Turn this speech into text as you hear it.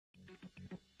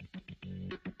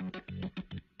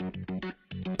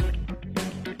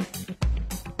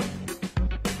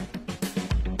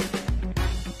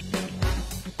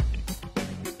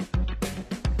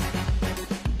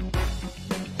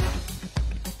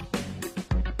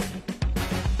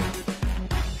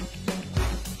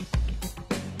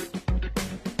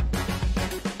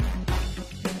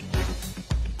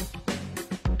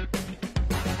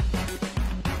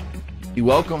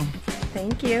welcome.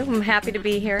 Thank you. I'm happy to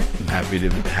be here. I'm happy to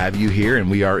have you here,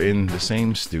 and we are in the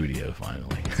same studio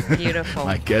finally. Beautiful.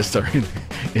 My guests are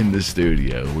in the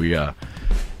studio.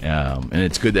 And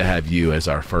it's good to have you as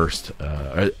our first,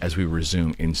 as we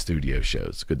resume in-studio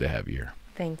shows. Good to have you here.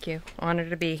 Thank you. Honored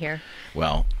to be here.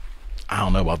 Well, I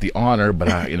don't know about the honor, but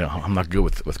I'm not good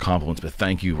with compliments, but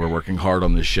thank you. We're working hard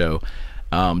on this show.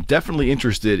 Definitely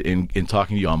interested in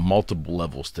talking to you on multiple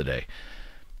levels today.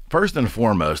 First and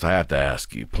foremost, I have to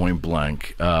ask you, point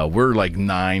blank, we're like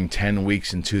 9-10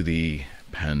 weeks into the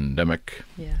pandemic.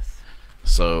 Yes.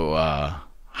 So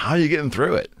how are you getting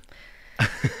through it?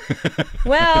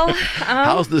 Well,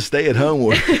 how's the stay-at-home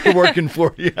working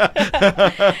for you?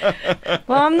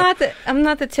 Well, I'm not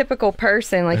the typical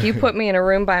person. Like, you put me in a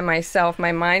room by myself,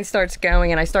 my mind starts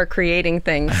going and I start creating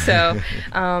things. So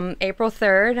April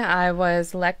 3rd, I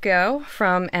was let go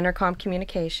from Entercom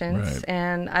Communications, right.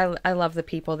 And I love the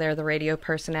people there, the radio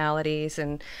personalities,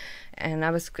 and I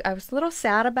was a little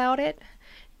sad about it.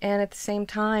 And at the same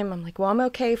time, I'm like, well, I'm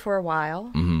okay for a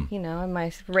while, in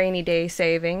my rainy day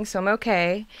savings, so I'm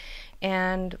okay.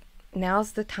 And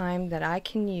now's the time that I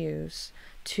can use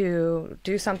to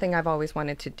do something I've always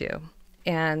wanted to do.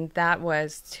 And that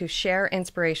was to share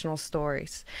inspirational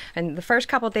stories. And the first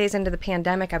couple of days into the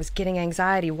pandemic, I was getting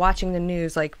anxiety, watching the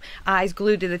news, like eyes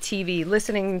glued to the TV,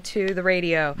 listening to the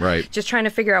radio, right. Just trying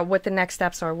to figure out what the next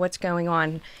steps are, what's going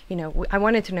on. I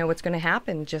wanted to know what's going to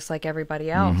happen, just like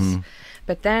everybody else.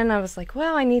 But then I was like,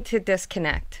 well, I need to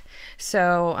disconnect.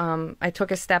 So I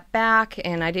took a step back,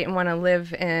 and I didn't want to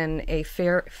live in a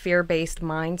fear-based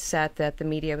mindset that the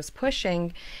media was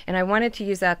pushing. And I wanted to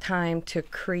use that time to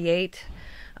create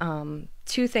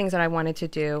two things that I wanted to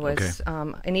do was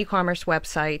an e-commerce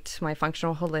website, my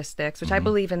Functional Holistics, which I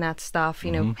believe in that stuff,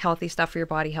 healthy stuff for your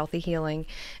body, healthy healing.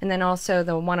 And then also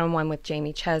the one-on-one with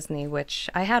Jaime Chesney, which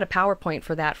I had a PowerPoint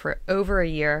for that for over a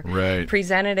year. Right.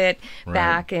 Presented it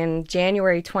back in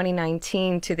January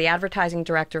 2019 to the advertising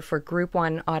director for Group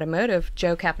 1 Automotive,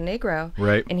 Joe Caponegro.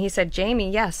 Right. And he said,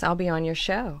 Jaime, yes, I'll be on your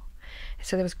show.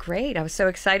 So that was great. I was so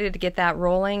excited to get that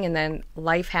rolling, and then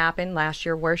life happened last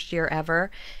year, worst year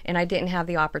ever, and I didn't have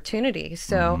the opportunity.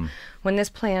 So when this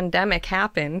pandemic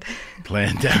happened...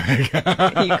 Pandemic. You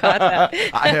caught that.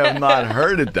 I have not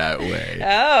heard it that way.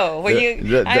 Oh,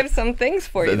 well, I have some things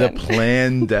for you The then.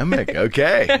 pandemic.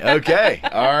 Okay.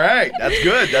 All right. That's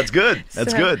good. That's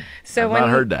good. So I've not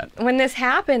heard that. When this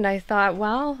happened, I thought,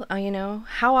 well,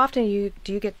 how often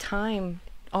do you get time,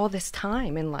 all this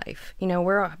time in life?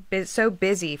 We're so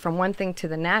busy from one thing to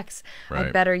the next. Right.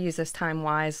 I better use this time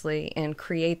wisely and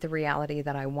create the reality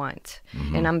that I want.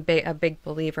 And I'm a big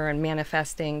believer in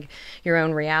manifesting your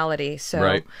own reality.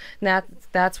 So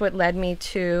that's what led me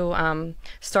to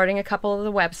starting a couple of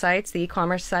the websites, the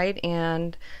e-commerce site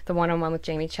and the one-on-one with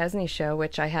Jaime Chesney show,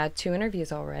 which I had 2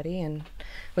 interviews already, and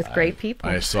with great people.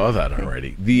 I saw that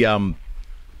already. You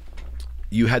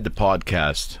had the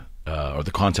podcast or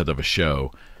the concept of a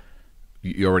show.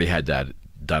 You already had that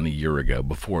done a year ago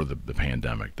before the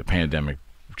pandemic. The pandemic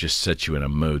just set you in a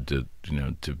mode to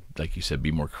like you said,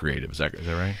 be more creative. Is that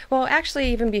right? Well,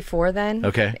 actually, even before then,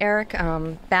 Eric,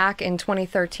 back in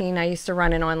 2013, I used to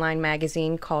run an online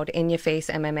magazine called In Your Face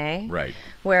MMA, right,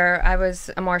 where I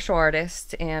was a martial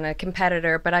artist and a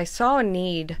competitor, but I saw a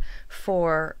need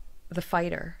for the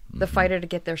fighter to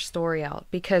get their story out,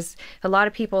 because a lot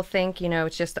of people think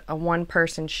it's just a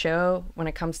one-person show when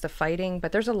it comes to fighting,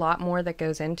 but there's a lot more that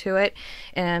goes into it,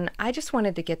 and I just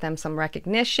wanted to get them some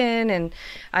recognition. And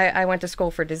I went to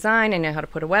school for design. I know how to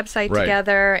put a website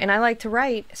together, and I like to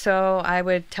write, so I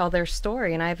would tell their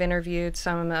story. And I've interviewed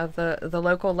some of the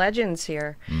local legends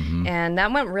here, and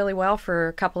that went really well for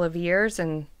a couple of years.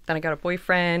 And then I got a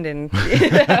boyfriend, and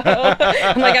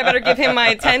I'm like, I better give him my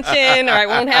attention or I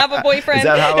won't have a boyfriend. Is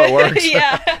that how it works?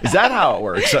 Yeah. Is that how it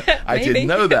works? I didn't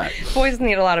know that. Boys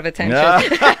need a lot of attention.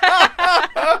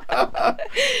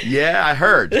 Yeah, I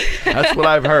heard. That's what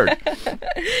I've heard.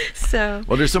 So,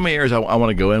 well, there's so many areas I want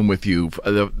to go in with you.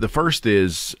 The first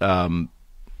is, oh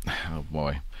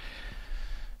boy.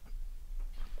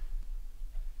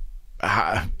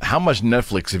 How much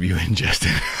Netflix have you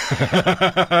ingested?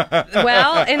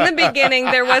 Well, in the beginning,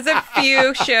 there was a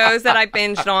few shows that I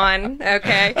binged on,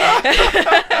 okay?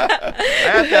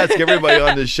 I have to ask everybody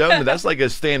on this show, but that's like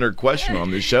a standard question on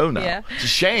this show now. Yeah. It's a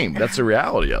shame. That's the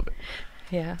reality of it.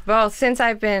 Yeah. Well, since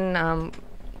I've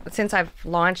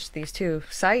launched these 2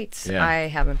 sites, I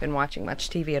haven't been watching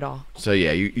much TV at all. So,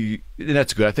 yeah, and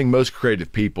that's good. I think most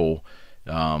creative people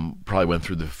probably went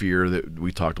through the fear that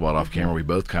we talked about off camera. We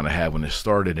both kind of had when it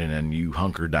started, and then you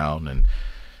hunker down and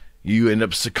you end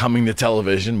up succumbing to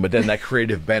television, but then that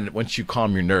creative bent, once you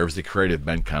calm your nerves, the creative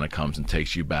bent kind of comes and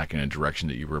takes you back in a direction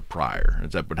that you were prior.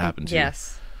 Is that what happened to you?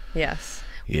 Yes.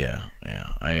 Yeah.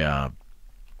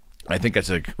 I think that's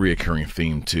a reoccurring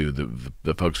theme too.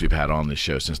 The folks we've had on this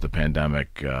show since the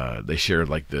pandemic, they shared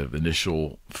like the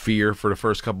initial fear for the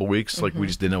first couple of weeks, like we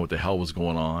just didn't know what the hell was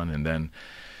going on, and then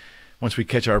once we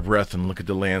catch our breath and look at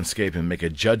the landscape and make a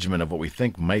judgment of what we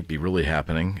think might be really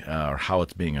happening, or how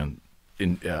it's being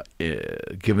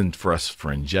given for us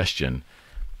for ingestion,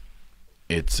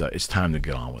 it's time to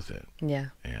get on with it. Yeah.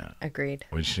 Agreed.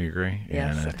 Wouldn't you agree?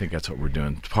 Yes. And I think that's what we're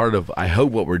doing. I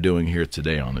hope what we're doing here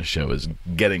today on the show is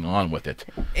getting on with it.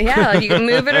 Yeah, you can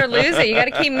move it or lose it. You got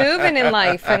to keep moving in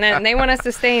life, and then they want us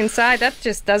to stay inside. That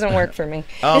just doesn't work for me.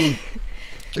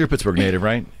 You're a Pittsburgh native,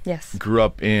 right? Yes. Grew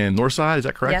up in Northside, is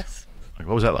that correct? Yes.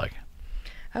 What was that like?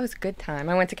 That was a good time.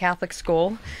 I went to Catholic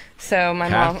school, so my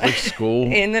Catholic mom school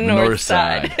in the North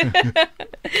Side.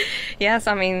 Yes,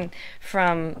 I mean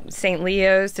from St.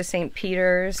 Leo's to St.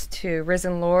 Peter's to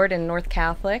Risen Lord in North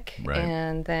Catholic, Right.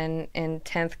 And then in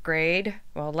 10th grade,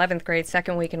 11th grade,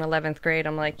 second week in 11th grade,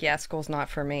 I'm like, yeah, school's not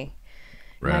for me.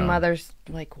 Right My on. mother's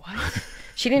like, what?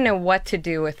 She didn't know what to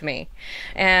do with me,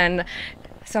 and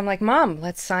so I'm like, Mom,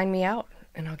 let's sign me out,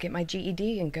 and I'll get my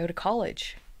GED and go to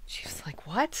college. She was like,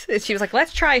 what? She was like,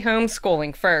 let's try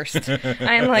homeschooling first.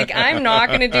 I'm like, I'm not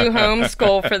going to do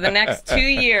homeschool for the next 2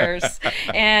 years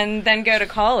and then go to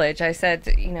college. I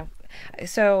said,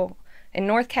 so in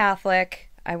North Catholic,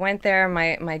 I went there.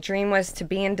 My dream was to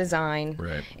be in design.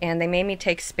 Right. And they made me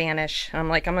take Spanish. I'm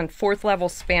like, I'm on 4th level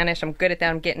Spanish. I'm good at that.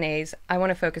 I'm getting A's. I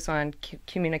want to focus on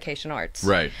communication arts.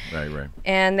 Right.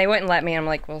 And they wouldn't let me. I'm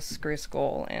like, well, screw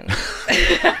school. And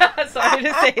sorry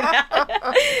to say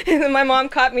that. And then my mom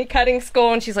caught me cutting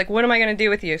school, and she's like, what am I going to do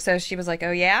with you? So she was like,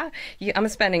 oh, yeah? I'm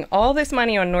spending all this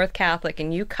money on North Catholic,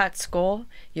 and you cut school?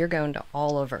 You're going to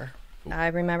Oliver. I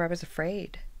remember I was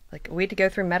afraid. Like, we had to go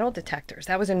through metal detectors.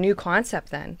 That was a new concept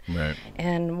then. Right.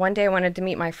 And one day I wanted to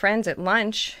meet my friends at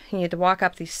lunch, and you had to walk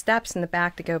up these steps in the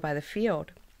back to go by the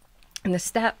field. And the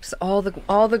steps, all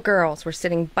the girls were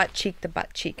sitting butt cheek to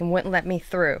butt cheek and wouldn't let me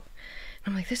through.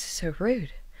 And I'm like, this is so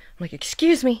rude. I'm like,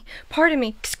 excuse me, pardon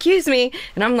me, excuse me.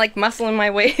 And I'm like muscling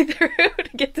my way through to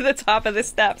get to the top of the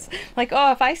steps. Like,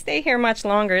 oh, if I stay here much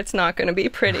longer, it's not going to be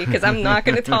pretty because I'm not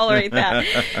going to tolerate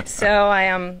that. So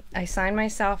I signed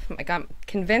myself. I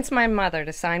convinced my mother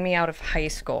to sign me out of high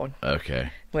school. Okay.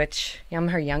 Which I'm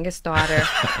her youngest daughter.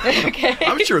 Okay.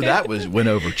 I'm sure that went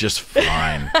over just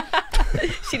fine.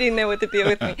 She didn't know what to do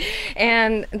with me.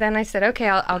 And then I said, okay,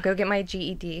 I'll go get my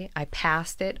GED. I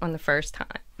passed it on the first time.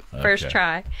 First Okay.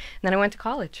 try. And then I went to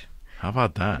college. How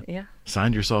about that? Yeah.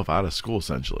 Signed yourself out of school,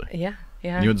 essentially. Yeah.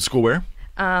 You went to school where?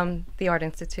 The Art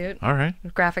Institute. All right.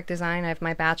 Graphic design. I have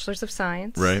my bachelor's of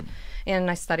science. Right.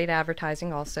 And I studied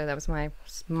advertising also. That was my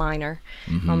minor.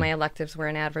 All my electives were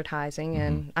in advertising,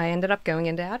 and I ended up going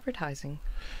into advertising.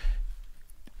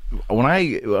 When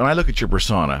I look at your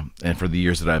persona, and for the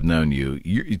years that I've known you,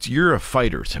 you're a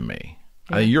fighter to me.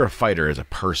 I mean, you're a fighter as a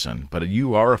person, but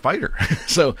you are a fighter.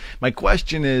 So my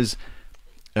question is,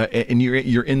 and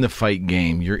you're in the fight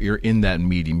game. You're in that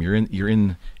medium. You're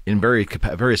in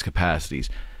various capacities.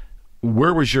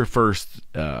 Where was your first,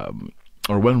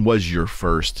 or when was your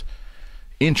first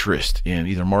interest in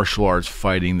either martial arts,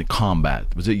 fighting, the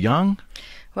combat? Was it young?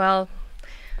 Well,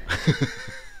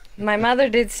 my mother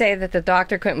did say that the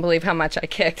doctor couldn't believe how much I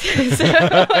kicked. So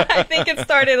I think it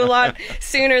started a lot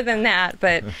sooner than that.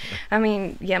 But, I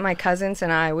mean, yeah, my cousins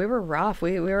and I, we were rough.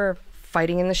 We were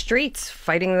fighting in the streets,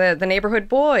 fighting the neighborhood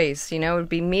boys. It would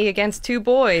be me against 2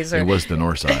 boys. Or, It was the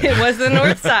North Side. It was the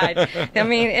North Side. I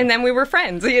mean, and then we were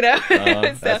friends,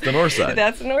 That's the North Side.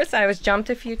 That's the North Side. I was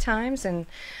jumped a few times, and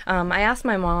I asked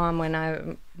my mom when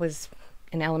I was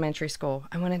in elementary school,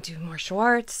 I want to do martial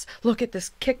arts. Look at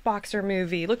this kickboxer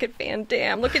movie. Look at Van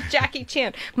Damme. Look at Jackie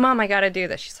Chan. Mom, I got to do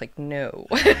this. She's like, no,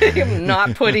 I'm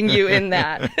not putting you in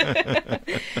that.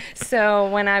 So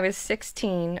when I was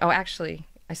 16, actually,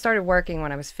 I started working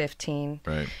when I was 15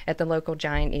 Right. at the local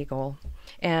Giant Eagle.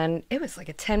 And it was like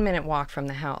a 10-minute walk from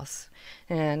the house.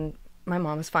 And my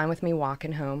mom was fine with me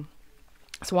walking home.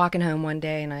 I was walking home one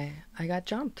day, and I got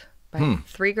jumped by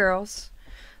 3 girls.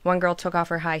 One girl took off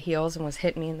her high heels and was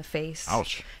hitting me in the face.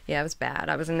 Ouch. Yeah, it was bad.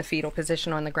 I was in the fetal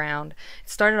position on the ground. It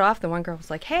started off, the one girl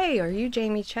was like, hey, are you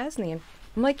Jaime Chesney? And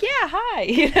I'm like, yeah,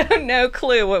 hi. No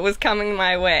clue what was coming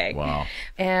my way. Wow.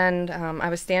 And I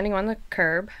was standing on the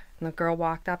curb, and the girl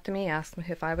walked up to me, asked me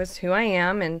if I was who I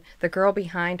am, and the girl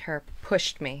behind her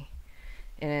pushed me.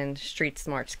 and street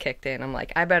smarts kicked in. I'm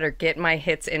like, I better get my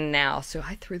hits in now. So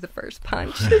I threw the first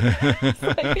punch.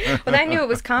 But I knew it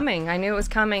was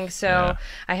coming. So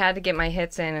I had to get my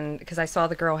hits in, and because I saw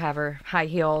the girl have her high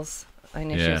heels, I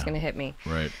knew she was going to hit me.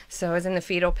 Right. So I was in the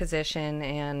fetal position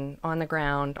and on the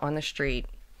ground on the street,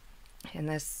 and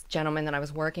this gentleman that I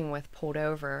was working with pulled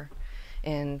over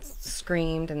and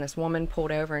screamed, and this woman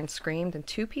pulled over and screamed, and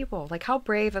two people, like, how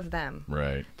brave of them,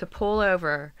 right, to pull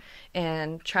over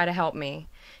and try to help me.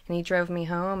 And he drove me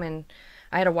home, and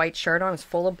I had a white shirt on. It was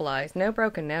full of blood, no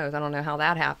broken nose. I don't know how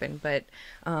that happened, but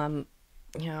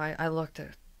I looked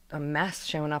at a mess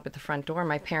showing up at the front door.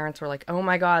 My parents were like, oh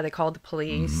my God, they called the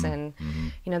police. And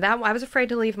that I was afraid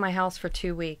to leave my house for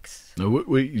 2 weeks.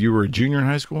 You were a junior in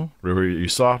high school? Were you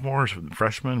sophomore,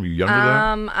 freshman? Were you younger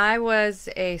than that? I was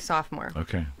a sophomore.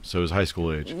 Okay, so it was high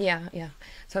school age. Yeah.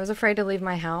 So I was afraid to leave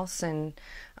my house, and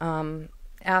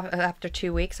after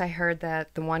 2 weeks I heard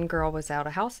that the one girl was at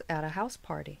a house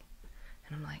party,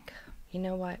 and I'm like, you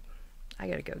know what, I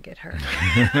gotta go get her.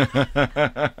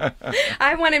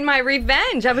 I wanted my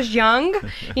revenge. I was young,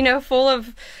 full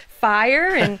of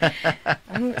fire, and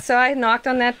so I knocked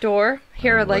on that door.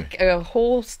 Here, like, a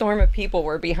whole storm of people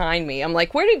were behind me. I'm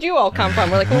like, where did you all come from?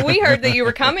 We're like, well, we heard that you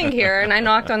were coming here, and I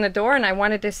knocked on the door, and I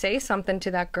wanted to say something to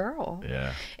that girl.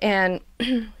 Yeah. And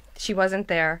she wasn't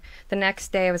there. The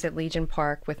next day I was at Legion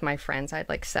Park with my friends. I had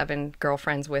like 7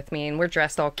 girlfriends with me, and we're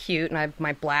dressed all cute, and I have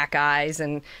my black eyes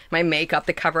and my makeup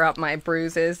to cover up my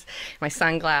bruises, my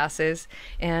sunglasses,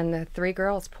 and the 3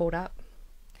 girls pulled up.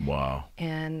 Wow.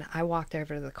 And I walked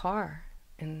over to the car,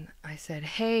 and I said,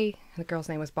 hey, the girl's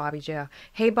name was Bobby Joe.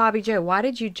 Hey, Bobby Joe, why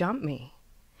did you jump me?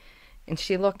 And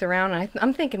she looked around, and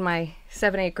I'm thinking my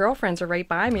 7, 8 girlfriends are right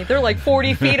by me. They're like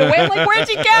 40 feet away. I'm like, where'd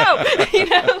you go?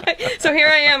 So here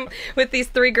I am with these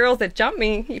 3 girls that jumped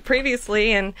me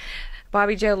previously, and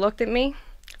Bobby Joe looked at me,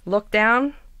 looked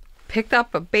down, picked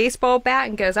up a baseball bat,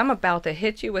 and goes, I'm about to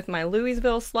hit you with my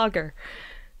Louisville Slugger.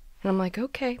 And I'm like,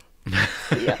 okay. What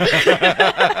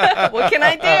can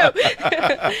I do?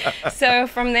 So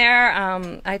from there,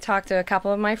 I talked to a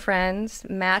couple of my friends,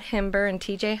 Matt Himber and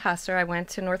TJ Husser. I went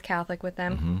to North Catholic with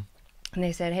them, and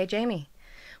they said, hey, Jaime,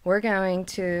 we're going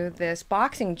to this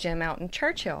boxing gym out in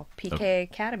Churchill, PK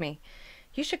Academy.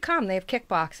 You should come. They have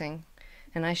kickboxing.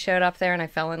 And I showed up there, and I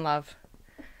fell in love.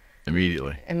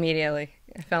 Immediately.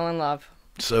 I fell in love.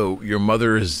 So your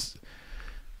mother is...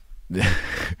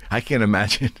 I can't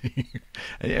imagine.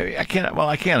 I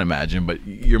can't imagine. But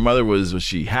your mother was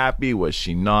she happy? Was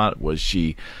she not? Was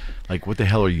she like, what the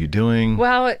hell are you doing?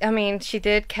 Well, I mean, she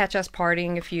did catch us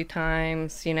partying a few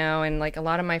times, and like a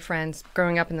lot of my friends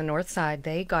growing up in the North Side,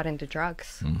 they got into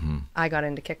drugs. I got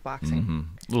into kickboxing.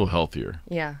 A little healthier.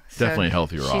 Yeah, definitely a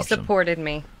healthier option. She supported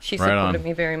me. She supported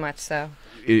me very much so.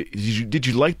 Did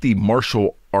you like the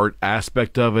martial art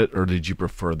aspect of it, or did you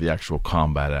prefer the actual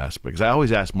combat aspect? Because I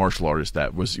always ask martial artists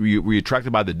that. Were you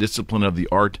attracted by the discipline of the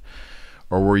art,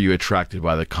 or were you attracted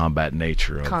by the combat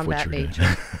nature of what you're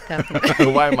doing?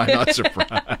 Definitely. Why am I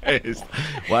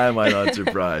not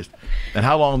surprised? And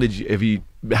how long did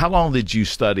you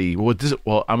study?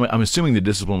 Well, I'm assuming the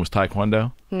discipline was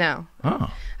Taekwondo? No.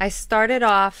 Oh. I started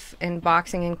off in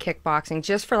boxing and kickboxing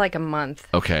just for like a month.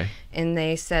 Okay. And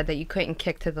they said that you couldn't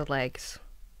kick to the legs.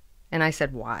 And I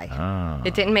said, why?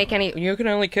 It didn't make any... You can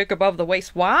only kick above the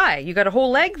waist. Why? You got a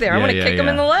whole leg there. I want to kick him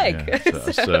in the leg.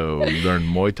 Yeah. So you learned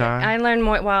Muay Thai? I learned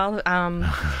Muay... Well,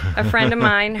 a friend of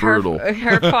mine,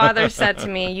 her father said to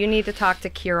me, you need to talk to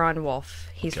Kieran Wolf.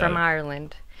 He's from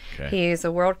Ireland. Okay. He's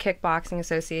a World Kickboxing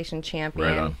Association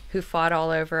champion who fought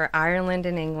all over Ireland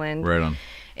and England. Right on.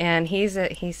 And he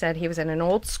said he was in an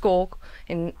old school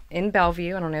in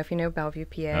Bellevue. I don't know if you know Bellevue,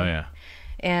 PA. Oh, yeah.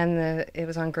 And it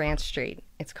was on Grant Street.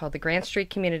 It's called the Grant Street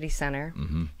Community Center.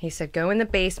 He said, go in the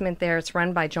basement there. It's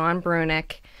run by John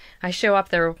Brunick. I show up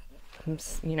there,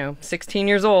 16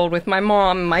 years old with my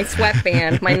mom, my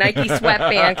sweatband, my Nike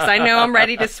sweatband, because I know I'm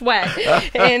ready to sweat.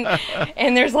 And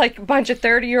there's like a bunch of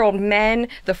 30-year-old men.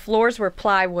 The floors were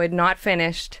plywood, not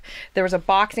finished. There was a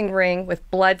boxing ring with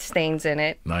blood stains in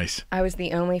it. Nice. I was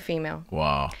the only female.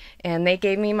 Wow. And they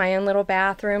gave me my own little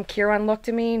bathroom. Kieran looked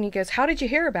at me and he goes, how did you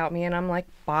hear about me? And I'm like,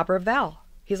 Bob Ravel.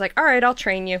 He's like, all right, I'll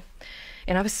train you.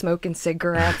 And I was smoking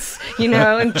cigarettes,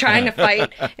 and trying to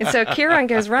fight. And so Kieran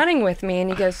goes running with me and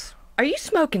he goes, are you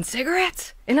smoking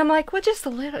cigarettes? And I'm like, well, just a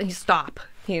little. And you stop,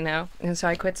 And so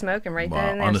I quit smoking right then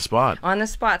and there. On the spot. On the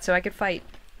spot, so I could fight.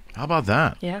 How about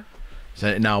that? Yeah.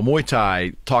 So now, Muay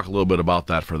Thai, talk a little bit about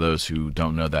that for those who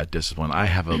don't know that discipline.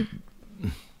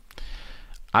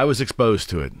 I was exposed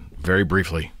to it very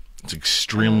briefly. It's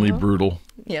extremely brutal.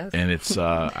 Yes. And it's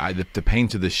the pain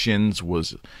to the shins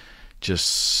was just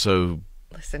so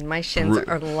Listen, my shins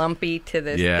are lumpy to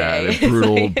this Yeah, day.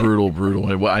 brutal,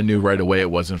 brutal. And I knew right away it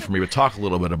wasn't for me. But talk a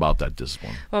little bit about that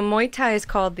discipline. Well, Muay Thai is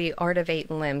called the Art of Eight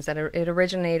Limbs. It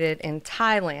originated in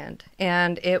Thailand,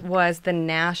 and it was the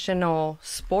national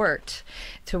sport,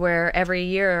 to where every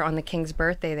year on the king's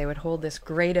birthday they would hold this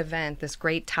great event, this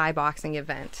great Thai boxing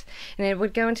event. And it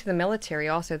would go into the military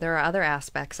also. There are other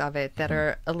aspects of it that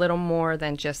are a little more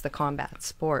than just the combat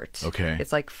sport. Okay.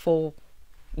 It's like full,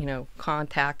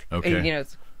 contact. Okay.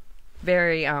 It's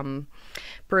very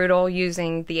brutal,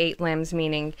 using the 8 limbs,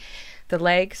 meaning the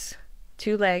legs,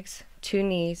 2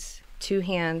 knees, 2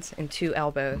 hands, and 2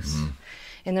 elbows.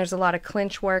 And there's a lot of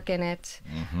clinch work in it.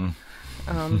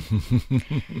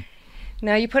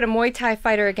 Now, you put a Muay Thai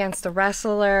fighter against a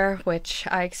wrestler, which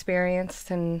I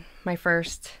experienced in my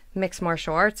first mixed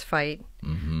martial arts fight.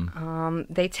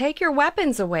 They take your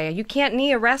weapons away. You can't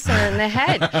knee a wrestler in the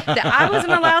head. I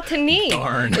wasn't allowed to knee.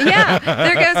 Darn. Yeah,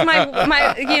 there goes my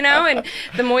and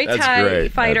the Muay Thai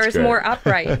fighter is more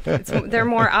upright. They're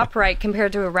more upright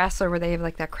compared to a wrestler where they have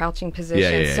like that crouching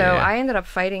position. So I ended up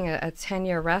fighting a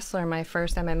 10-year wrestler in my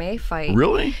first MMA fight.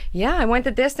 Really? Yeah, I went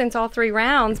the distance all 3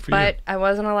 rounds, but I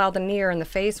wasn't allowed to knee her in the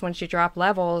face when she dropped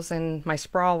levels, and my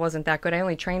sprawl wasn't that good. I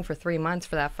only trained for 3 months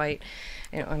for that fight,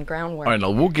 on groundwork. All right,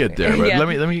 now we'll get there. But Yeah.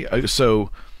 let me.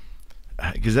 So,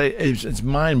 because it's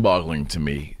mind-boggling to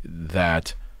me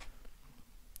that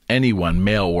anyone,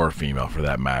 male or female for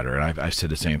that matter, and I've said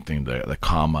the same thing to the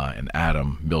Kama and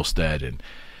Adam Milstead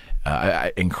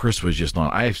and Chris was just on.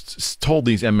 I've told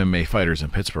these MMA fighters in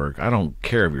Pittsburgh, I don't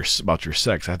care if about your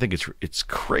sex. I think it's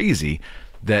crazy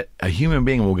that a human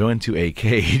being will go into a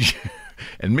cage,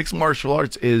 and mixed martial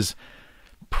arts is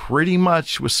pretty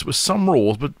much, with some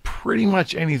rules, but pretty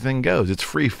much anything goes. It's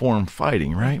free form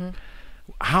fighting, right?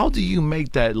 How do you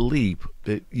make that leap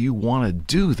that you want to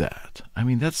do that? I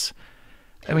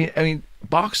mean,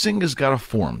 boxing has got a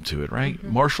form to it, right?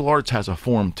 Martial arts has a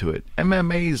form to it.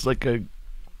 MMA is like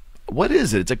what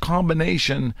is it? It's a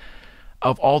combination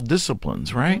of all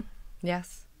disciplines, right?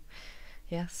 Yes.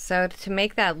 So to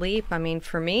make that leap,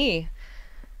 for me,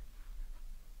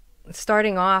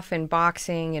 starting off in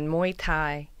boxing and Muay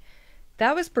Thai,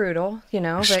 that was brutal,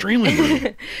 Extremely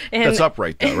brutal. That's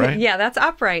upright, though, right? Yeah, that's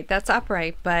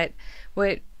upright. But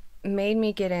what made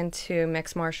me get into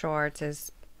mixed martial arts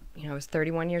is, I was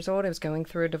 31 years old. I was going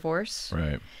through a divorce.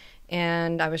 Right.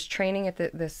 And I was training at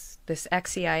this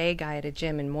ex-CIA guy at a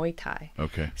gym in Muay Thai.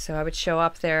 Okay. So I would show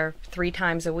up there 3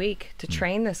 times a week to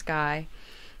train this guy.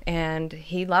 And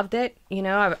he loved it.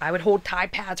 I would hold Thai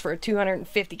pads for a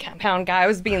 250-pound guy. I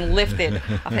was being lifted.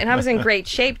 And I was in great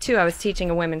shape, too. I was teaching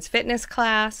a women's fitness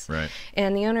class. Right.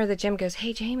 And the owner of the gym goes,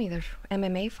 "Hey, Jaime, there's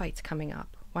MMA fights coming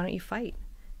up. Why don't you fight?"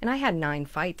 And I had 9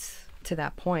 fights to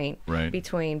that point, right,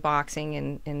 between boxing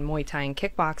and Muay Thai and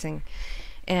kickboxing.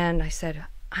 And I said,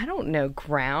 I don't know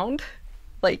ground.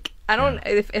 Like, I don't.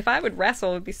 If I would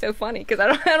wrestle, it would be so funny because I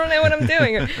don't know what I'm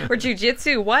doing. Or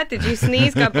jujitsu. What did you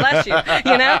sneeze? God bless you. Like,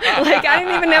 I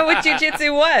didn't even know what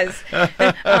jujitsu was.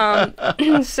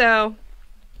 So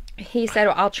he said,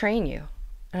 "Well, I'll train you."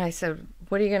 And I said,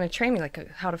 "What are you going to train me?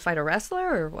 Like how to fight a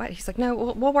wrestler or what?" He's like, "No,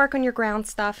 we'll work on your ground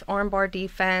stuff, armbar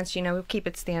defense. We'll keep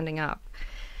it standing up."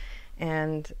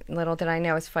 And little did I know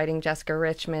I was fighting Jessica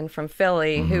Richmond from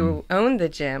Philly, who owned the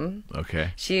gym. Okay.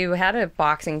 She had a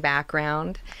boxing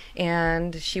background,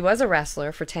 and she was a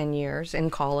wrestler for 10 years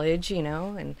in college,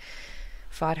 and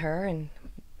fought her. And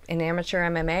in amateur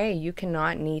MMA, you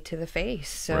cannot knee to the face.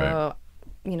 So,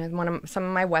 some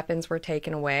of my weapons were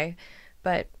taken away.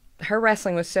 But her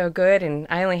wrestling was so good, and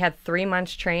I only had 3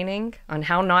 months training on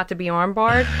how not to be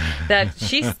armbarred, that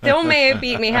she still may have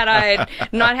beat me had I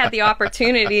not had the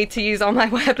opportunity to use all my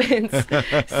weapons.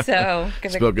 So,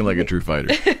 spoken like a true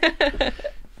fighter.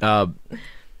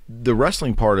 The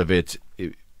wrestling part of it,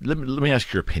 let me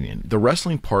ask your opinion. The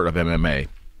wrestling part of MMA,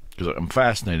 because I'm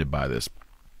fascinated by this,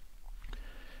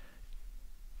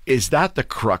 is that the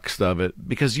crux of it?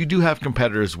 Because you do have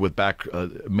competitors with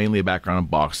mainly a background in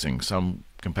boxing, some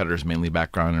competitors mainly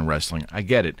background in wrestling. I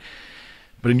get it.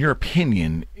 But in your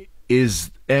opinion, is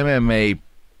MMA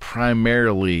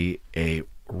primarily a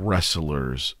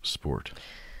wrestler's sport?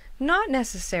 Not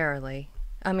necessarily.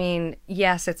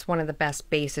 Yes, it's one of the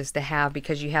best bases to have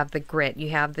because you have the grit,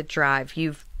 you have the drive,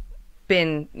 you've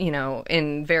been,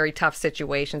 in very tough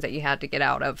situations that you had to get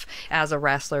out of as a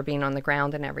wrestler, being on the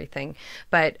ground and everything.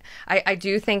 But I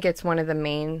do think it's one of the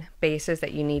main bases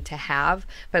that you need to have.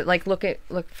 But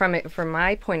look from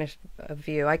my point of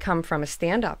view, I come from a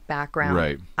stand-up background.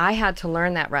 Right. I had to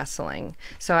learn that wrestling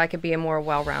so I could be a more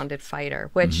well-rounded fighter,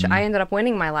 which I ended up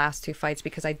winning my last 2 fights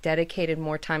because I dedicated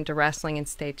more time to wrestling and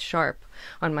stayed sharp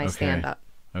on my stand-up.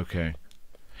 Okay.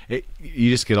 You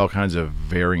just get all kinds of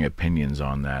varying opinions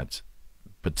on that.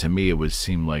 But to me, it would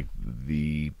seem like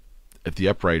if the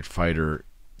upright fighter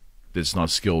that's not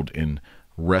skilled in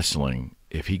wrestling,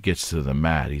 if he gets to the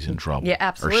mat, he's in trouble. Yeah,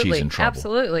 absolutely. Or she's in trouble.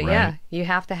 Absolutely, right? yeah. You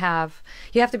have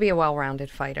to be a well-rounded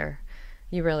fighter.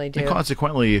 You really do. And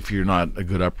consequently, if you're not a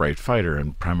good upright fighter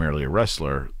and primarily a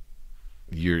wrestler,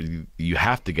 you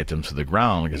have to get them to the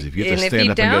ground, because if you have to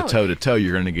stand up and go toe to toe,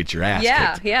 you're going to get your ass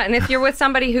kicked. Yeah. And if you're with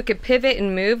somebody who could pivot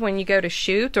and move when you go to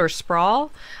shoot or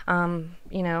sprawl,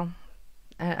 you know,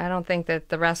 I don't think that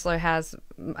the wrestler has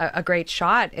a great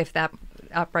shot if that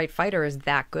upright fighter is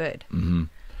that good. Mm-hmm.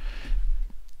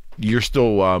 You're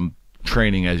still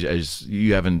training, as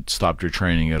you haven't stopped your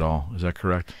training at all. Is that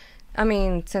correct? I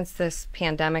mean, since this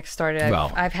pandemic started,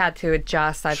 I've had to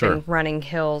adjust. I've been running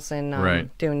hills and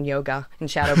doing yoga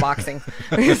and shadow boxing.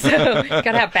 So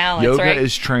gotta have balance, yoga right? Yoga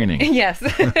is training. Yes,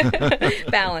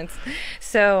 balance.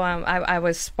 So I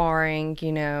was sparring,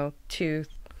 you know, two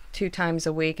times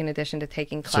a week in addition to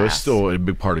taking class. So it's still a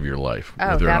big part of your life,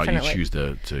 whether or not you choose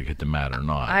to hit the mat or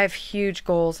not. I have huge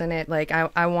goals in it. Like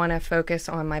I want to focus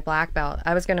on my black belt.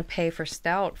 I was going to pay for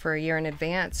Stout for a year in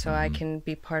advance so I can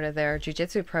be part of their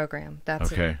jiu-jitsu program.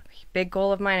 That's a big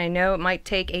goal of mine. I know it might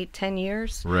take 8-10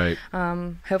 years. Right.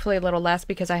 Hopefully a little less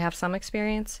because I have some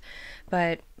experience,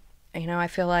 but you know, I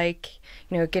feel like,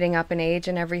 you know, getting up in age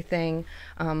and everything,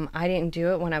 I didn't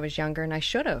do it when I was younger, and I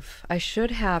should have. I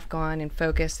should have gone and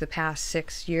focused the past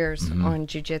 6 years on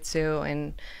jiu-jitsu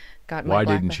and got my Why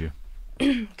black didn't belt.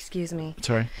 you? Excuse me.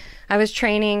 Sorry. I was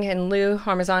training in Lou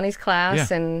Harmazani's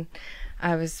class, and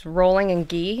I was rolling in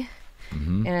gi.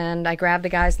 And I grabbed the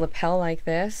guy's lapel like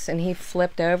this, and he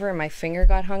flipped over, and my finger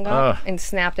got hung up and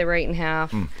snapped it right in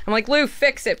half. I'm like, Lou,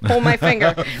 fix it. Pull my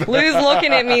finger. Lou's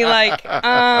looking at me like,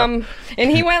 and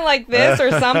he went like this or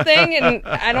something, and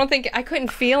I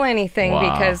couldn't feel anything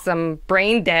because I'm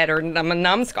brain dead or I'm a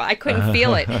numbskull. I couldn't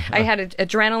feel it. I had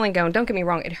adrenaline going. Don't get me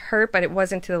wrong, it hurt, but it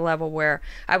wasn't to the level where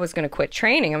I was going to quit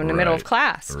training. I'm in the middle of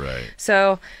class.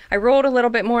 So I rolled a little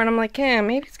bit more, and I'm like,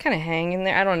 maybe it's kind of hanging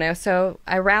there. I don't know. So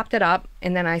I wrapped it up.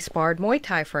 And then I sparred Muay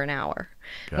Thai for an hour,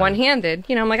 one-handed.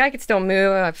 You know, I'm like, I could still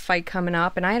move, a fight coming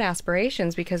up. And I had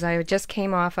aspirations because I just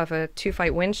came off of a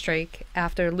 2-fight win streak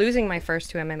after losing my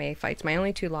first 2 MMA fights, my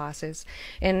only 2 losses.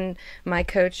 And my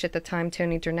coach at the time,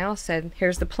 Tony Durnell, said,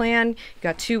 here's the plan. You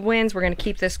got 2 wins. We're going to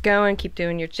keep this going, keep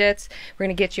doing your jits. We're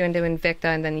going to get you into Invicta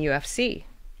and then UFC.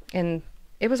 And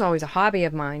it was always a hobby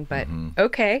of mine, but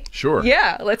okay. Sure.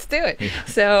 Yeah, let's do it.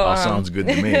 So all sounds good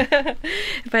to me.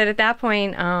 But at that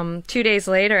point, 2 days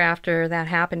later after that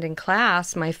happened in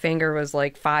class, my finger was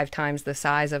like 5 times the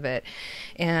size of it.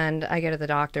 And I go to the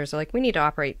doctors, they're like, we need to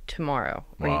operate tomorrow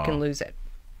or you can lose it.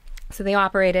 So they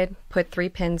operated, put 3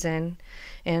 pins in,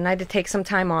 and I had to take some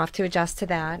time off to adjust to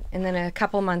that. And then a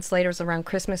couple months later, it was around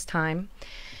Christmas time,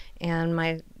 and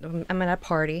I'm at a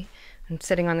party. I'm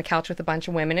sitting on the couch with a bunch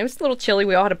of women. It was a little chilly.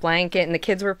 We all had a blanket, and the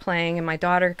kids were playing, and my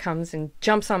daughter comes and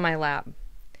jumps on my lap.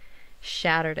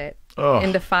 Shattered it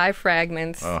into 5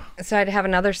 fragments. So I had to have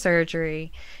another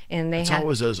surgery. And it's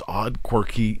always those odd,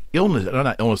 quirky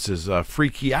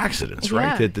freaky accidents,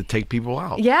 right? To take people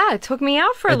out. Yeah, it took me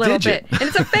out for a little bit. And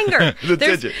it's a finger.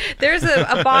 There's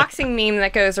a boxing meme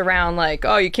that goes around like,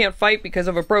 oh, you can't fight because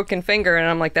of a broken finger. And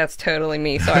I'm like, that's totally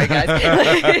me. Sorry, guys.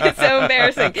 It's so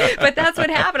embarrassing. But that's what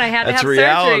happened. I had to have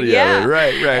reality surgery. Yeah.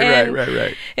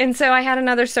 Right. And so I had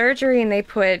another surgery, and they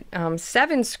put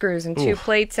 7 screws and 2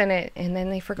 plates in it. And then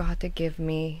they forgot to give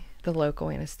me the local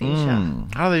anesthesia.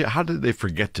 How did they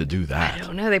forget to do that? I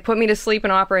don't know. They put me to sleep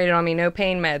and operated on me. No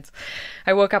pain meds.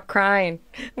 I woke up crying.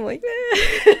 I'm like,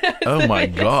 oh my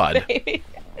God.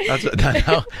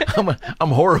 I'm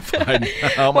horrified.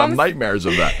 I'm nightmares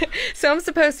of that. So I'm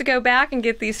supposed to go back and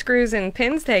get these screws and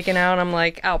pins taken out. I'm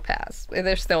like, I'll pass.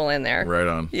 They're still in there. Right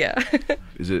on. Yeah.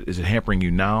 Is it hampering you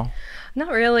now?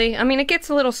 Not really. I mean, it gets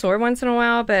a little sore once in a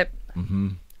while, but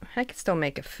I could still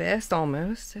make a fist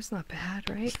almost. It's not bad,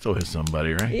 right? Still hit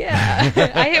somebody, right? Yeah.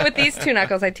 I hit with these 2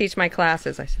 knuckles. I teach my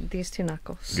classes. I said, these 2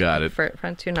 knuckles. Got it.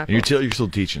 Front 2 knuckles. You're still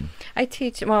teaching? I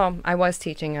was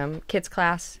teaching kids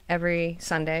class every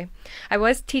Sunday. I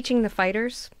was teaching the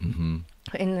fighters in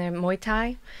the Muay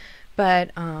Thai.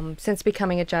 But since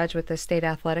becoming a judge with the State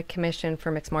Athletic Commission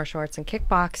for Mixed Martial Arts and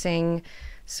Kickboxing,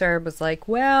 Serb was like,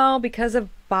 well, because of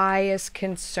bias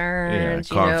concerns,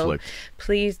 conflict.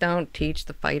 Please don't teach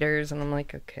the fighters. And I'm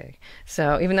like, okay.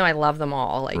 So even though I love them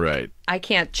all, like, I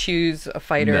can't choose a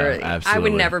fighter. No, absolutely. I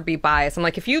would never be biased. I'm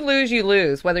like, if you lose, you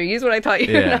lose, whether you use what I taught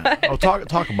you or not. Oh,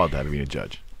 talk about that, being a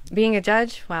judge. Being a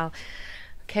judge? Well,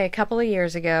 okay, a couple of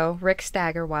years ago, Rick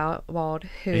Staggerwald,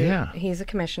 who he's a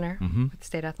commissioner with the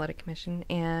State Athletic Commission,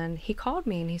 and he called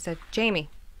me and he said, Jaime,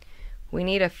 we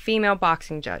need a female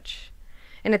boxing judge.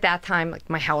 And at that time, like,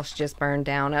 my house just burned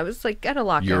down. I was like, got a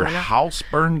lot Your going on. house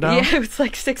burned down? Yeah, it was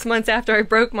like 6 months after I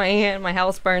broke my hand, my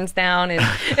house burns down. And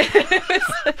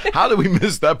How did we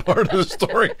miss that part of the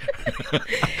story?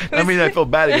 I mean, I feel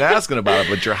bad even asking about it,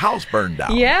 but your house burned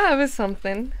down. yeah, it was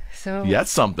something. So Yeah,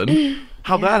 that's something.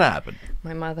 How'd that happen?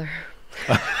 my mother.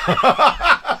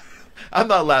 I'm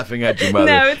not laughing at your mother.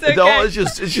 No, it's okay. No, it's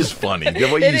just funny.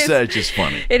 The way you said it's just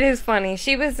funny. It is funny.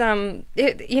 She was,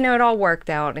 it all worked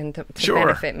out and to Sure.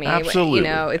 benefit me. Absolutely. You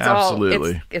know, it's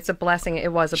Absolutely. it's a blessing.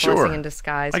 It was a Sure. blessing in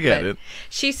disguise. I get but it.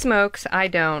 She smokes, I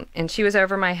don't, and she was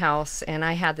over my house, and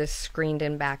I had this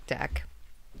screened-in back deck.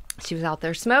 She was out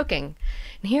there smoking.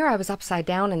 And here I was upside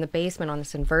down in the basement on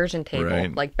this inversion table,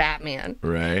 Right. like Batman.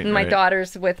 Right. And my right.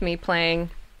 daughter's with me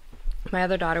playing. My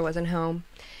other daughter wasn't home.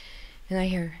 And I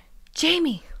hear,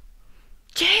 Jamie,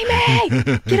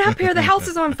 get up here. The house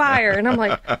is on fire. And I'm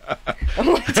like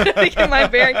trying to get my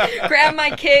bearing, grab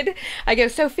my kid. I go,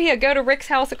 Sophia, go to Rick's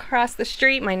house across the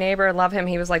street. My neighbor, I love him.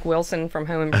 He was like Wilson from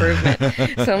Home Improvement.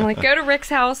 So I'm like, go to Rick's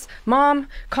house. Mom,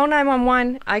 call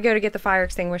 911. I go to get the fire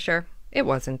extinguisher. It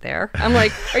wasn't there. I'm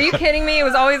like, are you kidding me? It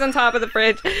was always on top of the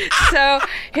fridge. So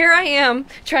here I am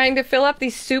trying to fill up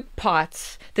these soup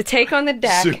pots to take on the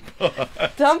deck,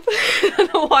 dump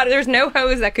the water. There's no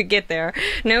hose that could get there.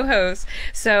 No hose.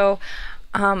 So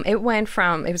it went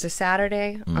from, it was a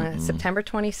Saturday on September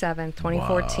 27th,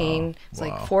 2014. Wow. It was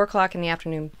like 4 o'clock in the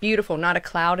afternoon. Beautiful. Not a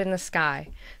cloud in the sky.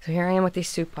 So here I am with these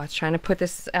soup pots trying to put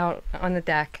this out on the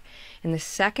deck. And the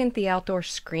second the outdoor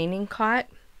screening caught,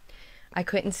 I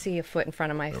couldn't see a foot in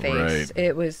front of my face. Right.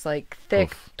 It was like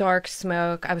thick, dark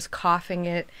smoke. I was coughing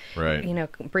it, Right. you know,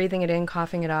 breathing it in,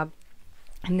 coughing it up.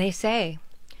 And they say,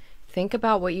 think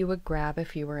about what you would grab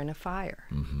if you were in a fire.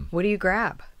 What do you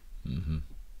grab?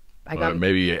 I got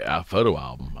Maybe a photo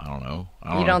album. I don't know.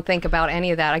 You don't think about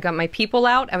any of that. I got my people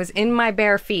out. I was in my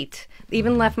bare feet.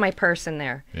 Even left my purse in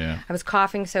there. Yeah. I was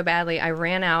coughing so badly. I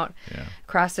ran out Yeah.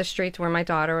 across the street to where my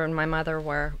daughter and my mother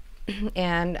were.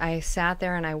 And I sat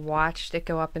there and I watched it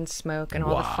go up in smoke and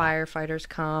all the Wow. firefighters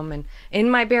come and in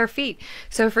my bare feet.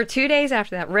 So for 2 days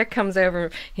after that, Rick comes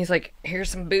over. He's like, here's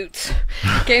some boots.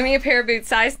 Gave me a pair of boots,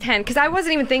 size 10. Because I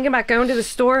wasn't even thinking about going to the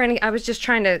store. And I was just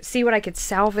trying to see what I could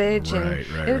salvage. Right, and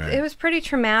right, it, right. it was pretty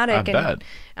traumatic. I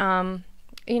and,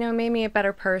 you know, made me a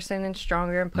better person and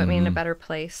stronger and put me in a better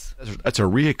place. That's a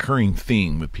reoccurring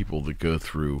theme with people that go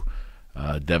through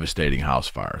devastating house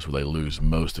fires where they lose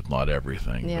most, if not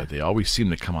everything. Yeah. But they always seem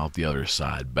to come out the other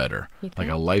side better. Like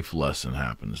a life lesson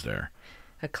happens there.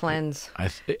 A cleanse. I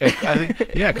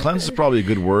think, yeah, cleanse is probably a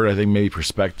good word. I think maybe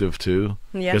perspective too.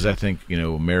 Yeah. Because I think, you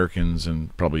know, Americans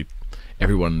and probably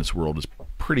everyone in this world is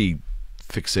pretty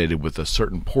fixated with a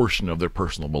certain portion of their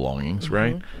personal belongings,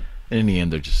 right? And in the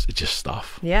end, it's just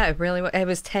stuff. Yeah, it really was. It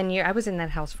was 10 years. I was in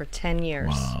that house for 10 years.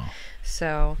 Wow.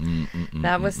 So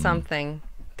that was something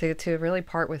to really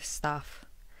part with stuff.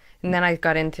 And then I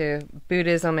got into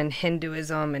Buddhism and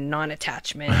Hinduism and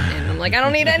non-attachment. And I'm like, I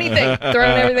don't need anything.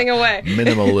 Throwing everything away.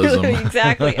 Minimalism.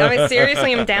 Exactly. I mean,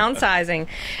 seriously, I'm downsizing.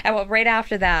 And well, right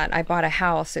after that, I bought a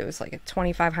house. It was like a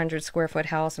 2,500 square foot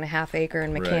house and a half acre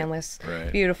in McKenna.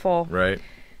 right. Beautiful. Right.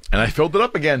 And I filled it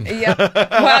up again. Yep.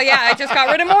 Well, yeah, I just got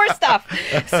rid of more stuff.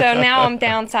 So now I'm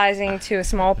downsizing to a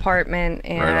small apartment,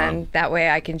 and that way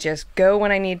I can just go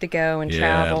when I need to go and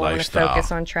travel. I'm going to focus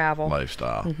on travel.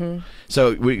 Lifestyle.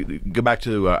 So we go back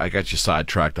to, I got you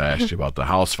sidetracked. I asked you about the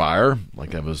house fire.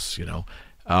 Like that was, you know,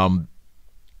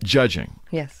 judging.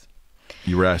 Yes.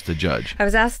 You were asked to judge. I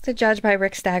was asked to judge by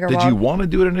Rick Staggerwald. Did you want to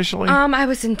do it initially? I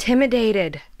was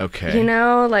intimidated. Okay. You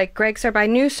know, like Greg Serb. I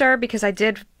knew Serb because I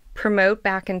did promote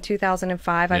back in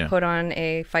 2005. I put on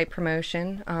a fight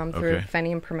promotion through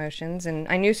Fenian Promotions, and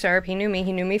I knew Serb. He knew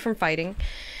me from fighting.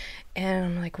 And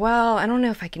I'm like, well, I don't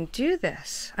know if I can do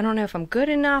this. I don't know if I'm good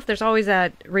enough. There's always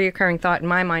that reoccurring thought in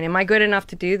my mind, am I good enough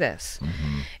to do this?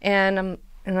 And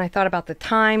I thought about the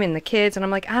time and the kids, and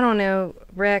I'm like, I don't know,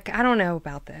 Rick, I don't know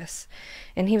about this.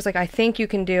 And he was like, I think you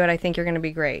can do it. I think you're going to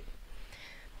be great.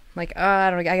 I'm like,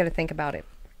 I got to think about it.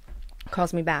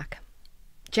 Calls me back.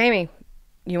 Jaime,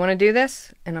 you want to do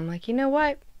this? And I'm like, you know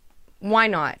what? Why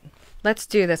not? Let's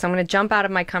do this. I'm going to jump out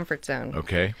of my comfort zone.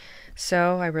 Okay.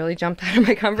 So I really jumped out of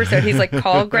my comfort zone. He's like,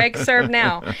 call Greg Serb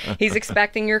now. He's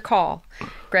expecting your call.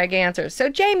 Greg answers,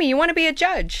 so Jaime, you want to be a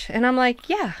judge? And I'm like,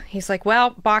 yeah. He's like,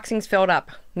 well, boxing's filled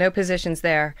up. No positions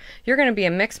there. You're going to be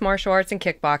a mixed martial arts and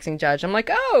kickboxing judge. I'm like,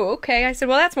 oh, okay. I said,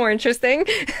 well, that's more interesting.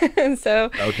 And so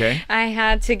I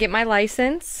had to get my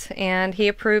license, and he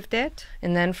approved it.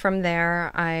 And then from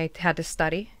there, I had to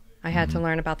study I had to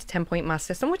learn about the 10-point must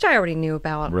system, which I already knew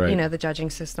about, Right. you know, the judging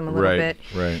system a little bit.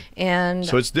 Right. And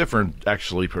So it's different,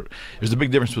 actually. There's a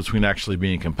big difference between actually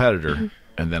being a competitor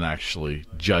and then actually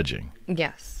judging.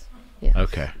 yes. Yes.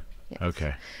 Okay. Yes.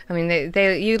 Okay. I mean,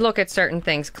 you look at certain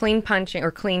things. Clean punching,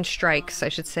 or clean strikes, I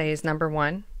should say, is number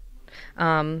one.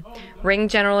 Ring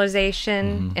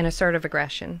generalization and assertive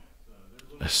aggression.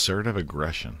 Assertive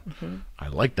aggression. I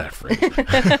like that phrase.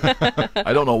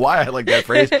 I don't know why I like that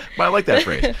phrase, but I like that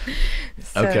phrase.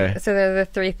 So, Okay. So they're the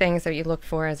three things that you look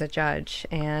for as a judge.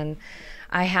 And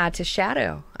I had to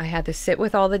shadow. I had to sit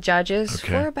with all the judges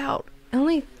Okay. for about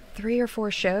only 3 or 4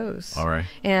 shows. All right.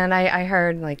 And I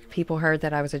heard, like, people heard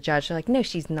that I was a judge. They're like, no,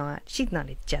 she's not. She's not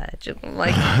a judge. I'm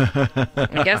like,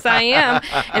 I guess I am.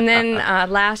 And then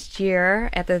last year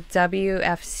at the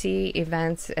WFC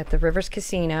events at the Rivers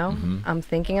Casino, I'm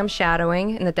thinking I'm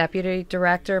shadowing, and the deputy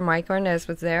director, Mike Arnez,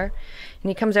 was there. And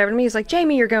he comes over to me. He's like,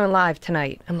 Jaime, you're going live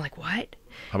tonight. I'm like, what?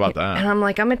 How about that? And I'm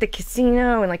like, I'm at the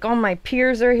casino, and like all my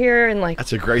peers are here, and like,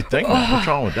 That's a great thing. What's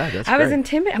wrong with that? That's I was great.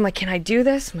 intimidated. I'm like, can I do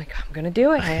this? I'm like, I'm gonna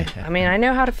do it. I mean, I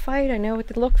know how to fight. I know what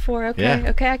to look for. Okay, Yeah.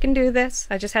 okay, I can do this.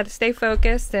 I just had to stay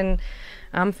focused, and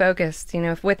I'm focused. You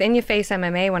know, with In Your Face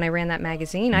MMA, when I ran that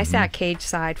magazine, I sat cage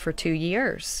side for 2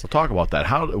 years. We'll talk about that.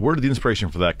 Where did the inspiration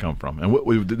for that come from?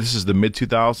 And this is the mid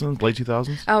 2000s, late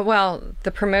 2000s. Well,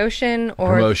 the promotion The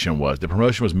promotion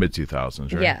was mid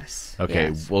 2000s, right? Yes. Okay.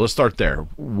 yes. Well, let's start there.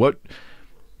 What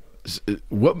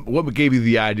gave you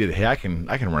the idea that, hey, I can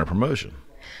run a promotion?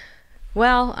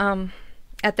 Well,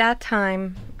 at that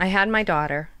time, I had my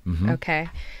daughter, okay,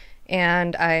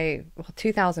 and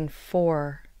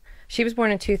 2004, she was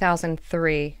born in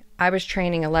 2003. I was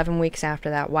training 11 weeks after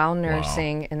that while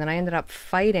nursing, and then I ended up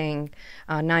fighting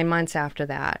 9 months after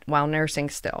that while nursing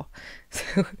still.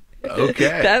 So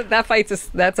Okay. that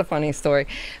that's a funny story.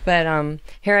 But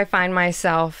here I find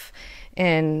myself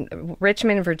in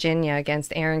Richmond, Virginia,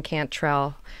 against Erin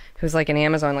Cantrell, who's like an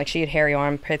Amazon. Like, she had hairy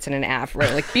armpits and an afro.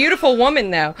 Like, beautiful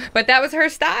woman, though. But that was her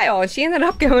style. And she ended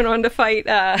up going on to fight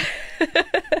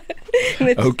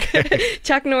Okay.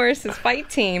 Chuck Norris's fight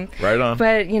team. Right on.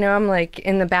 But, you know, I'm like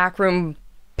in the back room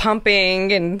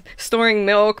pumping and storing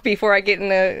milk before I get in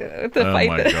the Oh fight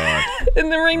my God. in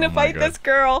the ring to my fight God. this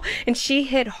girl. And she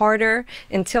hit harder.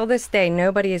 Until this day,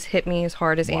 nobody has hit me as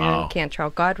hard as Wow. Erin Cantrell.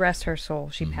 God rest her soul.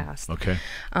 She passed. Okay.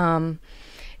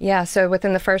 Yeah, so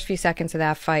within the first few seconds of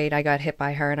that fight, I got hit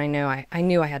by her, and I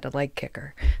knew I had to leg kick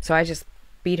her. So I just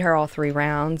beat her all 3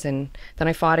 rounds, and then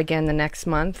I fought again the next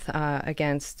month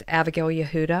against Abigail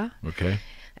Yehuda. Okay.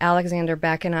 Alexander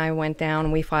Beck and I went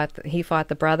down. He fought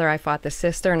the brother, I fought the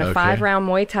sister in a Okay. 5-round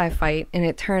Muay Thai fight, and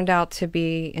it turned out to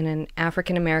be in an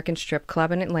African-American strip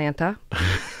club in Atlanta.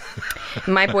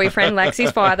 My boyfriend Lexi's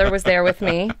father was there with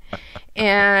me,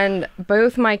 and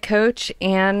both my coach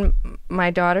and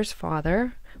my daughter's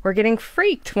father were getting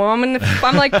freaked. Well, I'm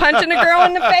like punching a girl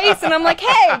in the face, and I'm like,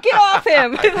 "Hey, get off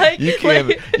him!" Like,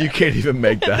 You can't even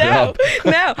make that up.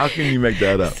 No. How can you make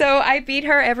that up? So I beat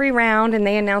her every round, and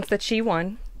they announced that she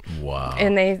won. Wow.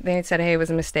 And they said, hey, it was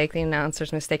a mistake, the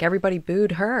announcer's mistake. Everybody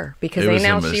booed her because It they was a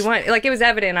announced she won. Like, it was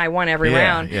evident I won every Yeah,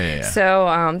 round. yeah.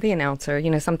 So the announcer,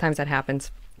 you know, sometimes that happens.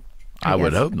 I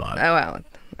would guess. hope not. Oh, well,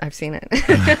 I've seen it.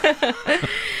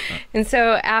 And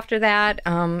so after that,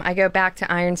 I go back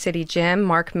to Iron City Gym.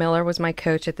 Mark Miller was my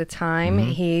coach at the time.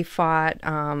 He fought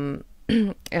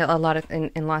a lot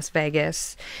in Las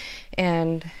Vegas.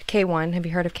 And K1, have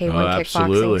you heard of K1 kickboxing?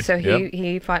 absolutely. So Yep.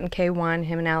 he fought in K1,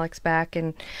 him and Alex Beck.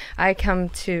 And I come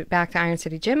back to Iron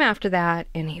City Gym after that,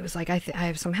 and he was like, I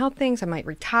have some health things, I might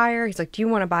retire. He's like, do you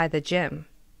want to buy the gym?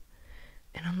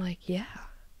 And I'm like, yeah.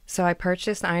 So I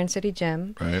purchased Iron City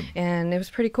Gym, Right. and it was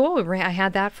pretty cool. I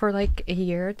had that for like a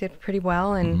year, did pretty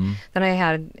well, and then I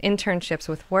had internships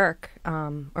with work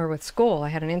or with school. I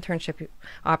had an internship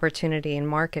opportunity in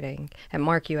marketing at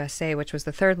Mark USA, which was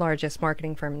the 3rd largest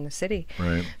marketing firm in the city.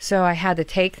 Right. So I had to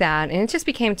take that, and it just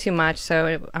became too much. So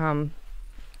it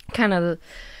kind of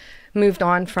moved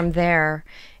on from there,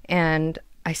 and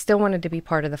I still wanted to be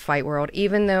part of the fight world,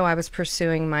 even though I was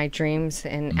pursuing my dreams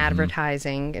in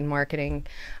advertising and marketing.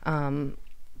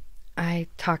 I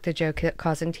talked to Joe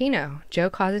Cosentino. Joe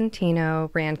Cosentino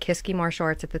ran Kiski Martial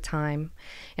Arts at the time,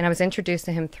 and I was introduced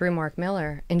to him through Mark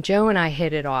Miller. And Joe and I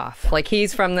hit it off. Like,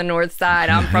 he's from the North Side,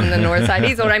 I'm from the North Side.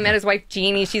 He's old. I met his wife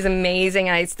Jeannie. She's amazing.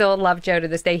 I still love Joe to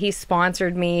this day. He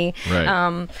sponsored me.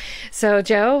 Right. So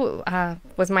Joe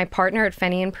was my partner at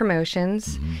Fenian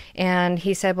Promotions, and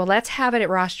he said, well, let's have it at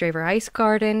Ross Draver Ice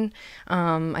Garden.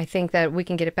 I think that we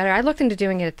can get it better. I looked into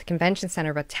doing it at the convention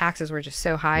center, but taxes were just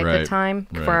so high at Right. the time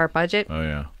Right. for our budget. Oh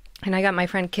yeah. And I got my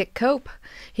friend Kit Cope.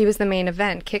 He was the main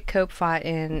event. Kit Cope fought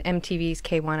in MTV's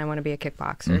K1, I Want to Be a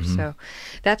Kickboxer. So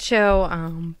that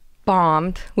show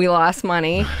bombed. We lost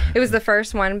money. It was the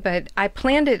first one, but I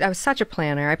planned it. I was such a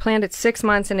planner. I planned it 6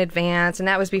 months in advance, and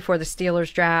that was before the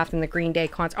Steelers draft and the Green Day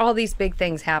concert. All these big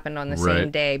things happened on the same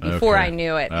day before I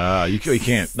knew it. You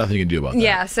can't, nothing you can do about that.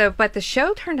 Yeah, but the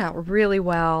show turned out really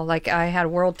well. Like, I had a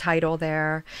world title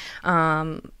there.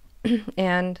 And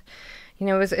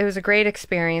it was a great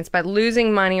experience, but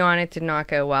losing money on it did not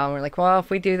go well. And we're like, well, if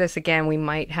we do this again, we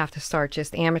might have to start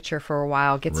just amateur for a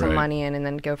while, get some money in, and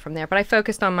then go from there. But I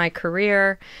focused on my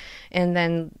career, and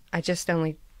then I just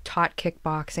only taught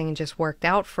kickboxing and just worked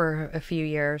out for a few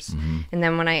years. And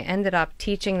then when I ended up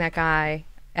teaching that guy,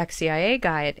 ex-CIA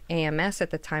guy at AMS at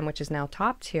the time, which is now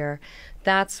Top Tier,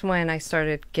 that's when I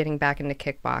started getting back into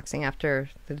kickboxing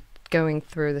after going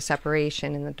through the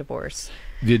separation and the divorce.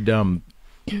 Do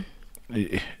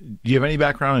you have any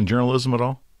background in journalism at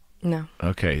all? No.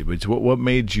 Okay, but what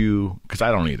made you, because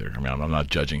I don't either. I mean, I'm not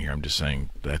judging here. I'm just saying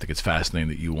that I think it's fascinating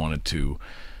that you wanted to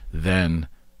then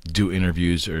do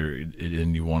interviews,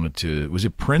 and you wanted to, was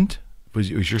it print? Was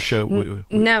your show?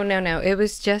 No. It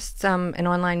was just an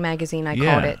online magazine, I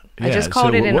called it. I just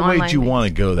called it an online What made you magazine. want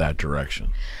to go that direction?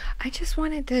 I just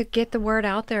wanted to get the word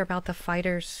out there about the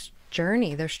fighters'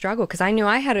 journey, their struggle, because I knew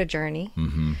I had a journey.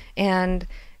 And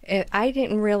I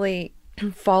didn't really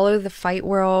follow the fight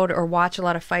world or watch a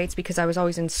lot of fights because I was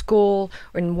always in school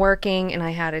and working, and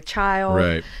I had a child.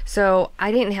 Right. So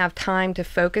I didn't have time to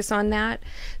focus on that.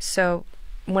 So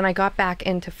when I got back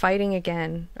into fighting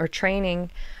again, or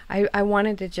training, I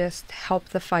wanted to just help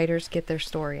the fighters get their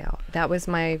story out. That was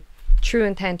my true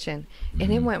intention.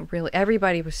 And it went really,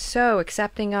 everybody was so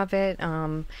accepting of it.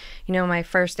 My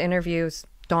first interviews,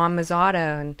 Dawn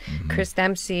Mazzotta and Chris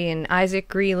Dempsey and Isaac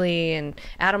Greeley and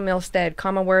Adam Milstead,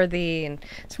 Kama Worthy, and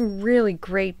some really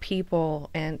great people,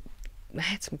 and I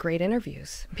had some great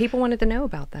interviews. People wanted to know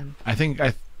about them. I think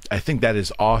that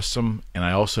is awesome, and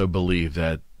I also believe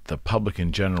that the public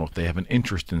in general, if they have an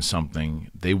interest in something,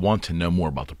 they want to know more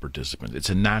about the participant. It's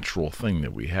a natural thing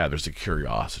that we have. There's a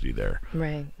curiosity there.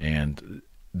 Right. And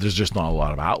there's just not a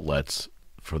lot of outlets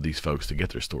for these folks to get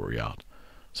their story out.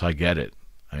 So I get it.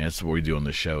 I mean, that's what we do on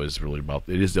this show, is really about,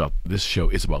 this show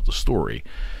is about the story.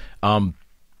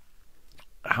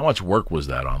 How much work was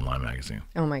that online magazine?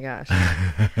 Oh my gosh.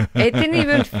 It didn't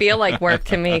even feel like work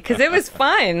to me, because it was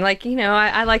fun. Like,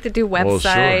 I like to do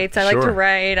websites. I like to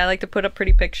write. I like to put up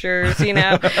pretty pictures, I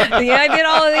did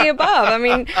all of the above. I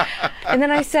mean, and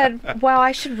then I said, wow,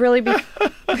 I should really be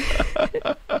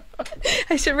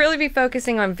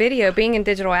focusing on video, being in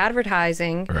digital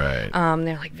advertising. Right.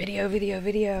 They're like,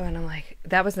 video. And I'm like,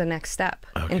 that was the next step.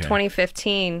 Okay. In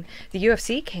 2015, the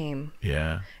UFC came.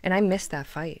 Yeah. And I missed that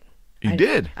fight. You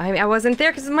did? I wasn't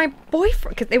there because my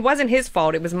boyfriend, because it wasn't his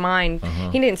fault, it was mine.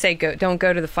 He didn't say, don't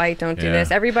go to the fight, don't do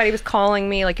this. Everybody was calling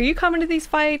me like, are you coming to these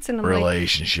fights? And I'm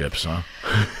relationships, huh?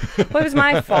 Well, it was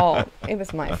my fault. It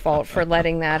was my fault for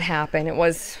letting that happen. It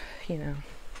was,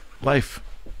 life.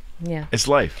 Yeah. It's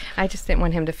life. I just didn't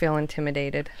want him to feel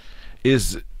intimidated.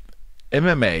 Is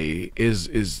MMA,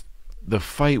 is the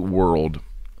fight world,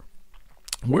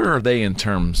 where are they in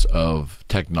terms of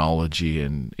technology?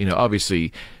 And,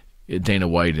 obviously Dana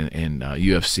White and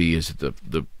UFC is at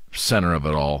the center of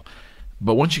it all.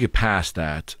 But once you get past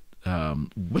that,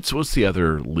 what's the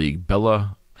other league?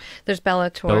 There's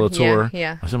Bellator.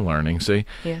 Yeah. I'm learning. See.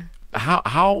 Yeah.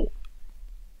 How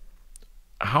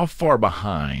far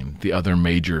behind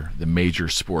the major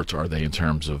sports are they in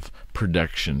terms of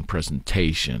production,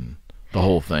 presentation, the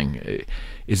whole thing?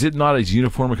 Is it not as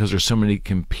uniform because there's so many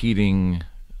competing?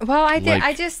 Well,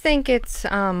 I just think it's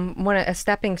a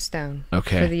stepping stone for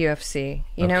the UFC.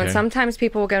 And sometimes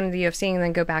people will go into the UFC and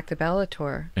then go back to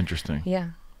Bellator. Interesting. Yeah.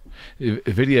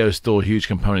 Video is still a huge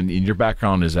component. And your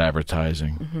background is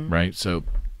advertising, right? So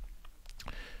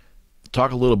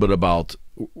talk a little bit about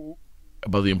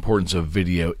the importance of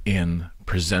video in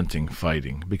presenting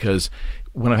fighting, because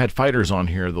when I've had fighters on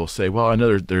here, they'll say, well, I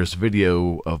know there's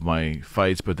video of my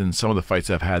fights, but then some of the fights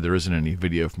I've had, there isn't any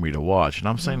video for me to watch. And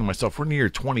I'm saying to myself, we're near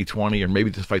 2020, or maybe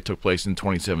this fight took place in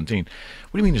 2017.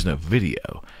 What do you mean there's no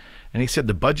video? And he said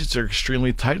the budgets are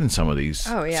extremely tight in some of these.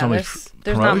 Oh, yeah,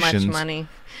 there's not much money.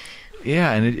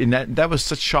 Yeah, and that was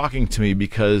such shocking to me,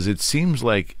 because it seems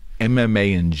like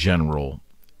MMA in general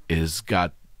is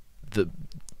got the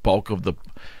bulk of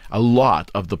a lot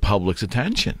of the public's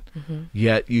attention.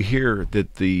 Yet you hear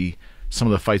that some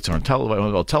of the fights aren't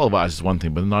televised. Well, televised is one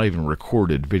thing, but not even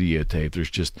recorded, videotape. There's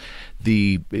just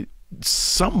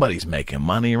somebody's making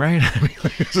money, right? I mean,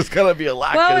 there's got to be a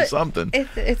lack of something.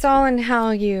 It's all in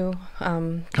how you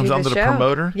comes down to the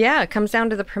promoter. Yeah, it comes down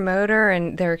to the promoter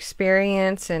and their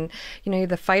experience, and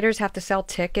the fighters have to sell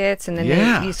tickets, and then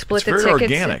you split the tickets. Very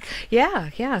organic.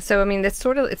 Yeah. So I mean,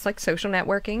 it's like social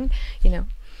networking,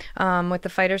 with the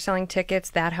fighters selling tickets,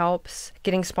 that helps.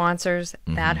 Getting sponsors,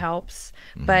 that helps.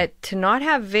 But to not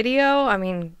have video, I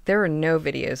mean, there are no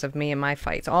videos of me in my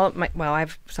fights. I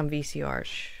have some VCRs.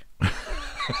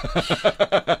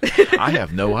 I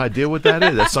have no idea what that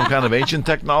is. That's some kind of ancient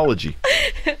technology.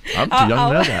 I'm too young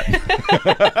to know that.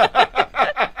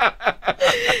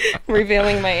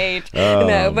 Revealing my age.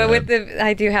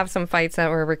 I do have some fights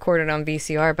that were recorded on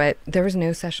VCR, but there was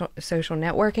no social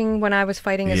networking when I was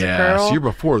fighting as a girl. So you're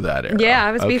before that era. Yeah,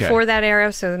 I was before that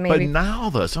era, so maybe. But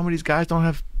now, though, some of these guys don't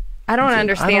have. I don't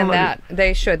understand that.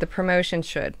 They should. The promotion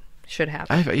should have.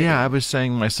 I was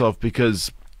saying myself,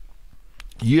 because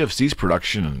UFC's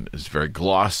production is very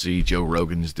glossy. Joe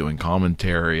Rogan's doing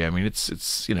commentary. I mean, it's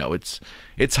hyped,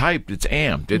 it's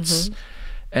amped,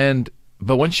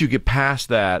 but once you get past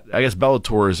that, I guess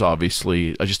Bellator is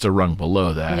obviously just a rung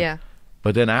below that. Yeah.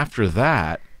 But then after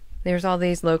that, there's all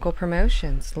these local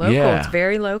promotions. It's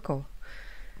very local.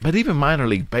 But even minor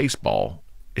league baseball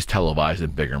is televised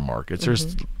in bigger markets.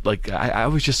 There's I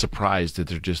was just surprised that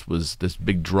there just was this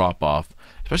big drop off,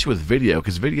 especially with video,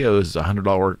 because video is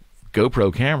 $100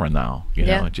 GoPro camera now.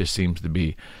 It just seems to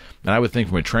be, and I would think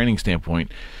from a training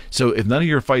standpoint. So if none of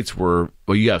your fights were,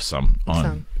 well, you have some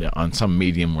on some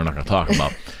medium we're not going to talk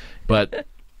about, but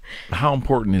how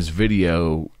important is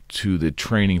video to the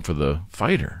training for the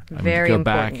fighter? Very go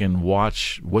important. back and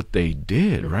watch what they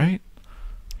did, right?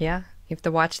 Yeah, you have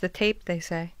to watch the tape, they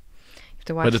say.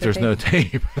 But if there's no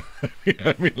tape,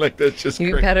 I mean, that's just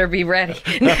you better be ready.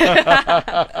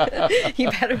 You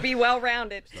better be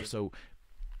well-rounded. So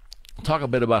talk a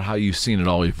bit about how you've seen it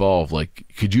all evolve.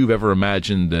 Could you have ever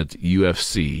imagined that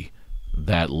UFC,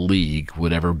 that league,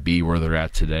 would ever be where they're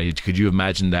at today? Could you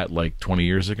imagine that 20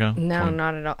 years ago? No,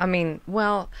 not at all. I mean,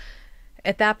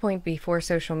 at that point, before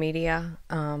social media,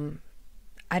 I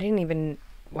didn't even,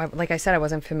 like I said, I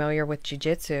wasn't familiar with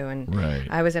jiu-jitsu, and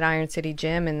I was at Iron City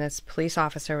Gym, and this police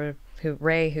officer,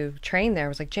 Ray, who trained there,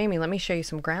 was like, Jaime, let me show you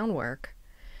some groundwork.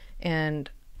 And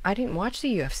I didn't watch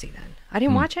the UFC then. I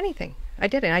didn't watch anything. I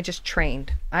didn't. I just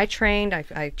trained. I trained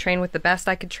with the best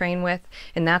I could train with,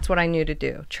 and that's what I knew to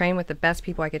do. Train with the best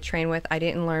people I could train with. I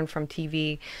didn't learn from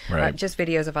TV, just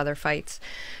videos of other fights.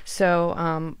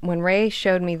 So when Ray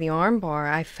showed me the arm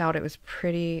bar, I felt it was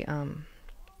pretty,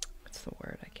 what's the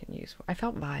word I can use? I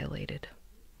felt violated.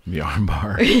 The arm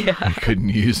bar? Yeah. I couldn't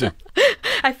use it.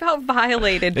 I felt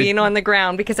violated being on the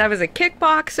ground because I was a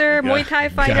kickboxer, Muay Thai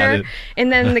fighter,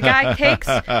 and then the guy takes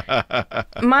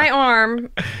my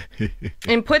arm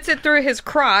and puts it through his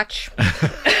crotch.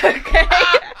 Okay.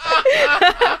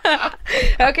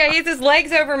 Okay, he has his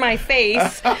legs over my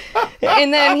face,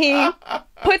 and then he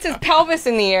puts his pelvis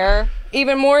in the air,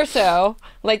 even more so,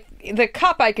 like the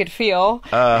cup I could feel,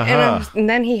 and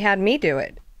then he had me do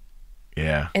it.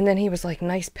 Yeah. And then he was like,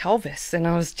 nice pelvis. And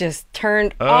I was just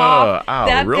turned off.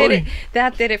 That really?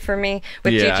 That did it for me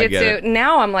with jiu-jitsu.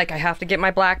 Now I'm like, I have to get my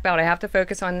black belt. I have to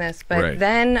focus on this. But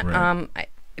then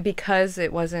because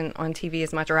it wasn't on TV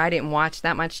as much, or I didn't watch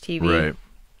that much TV,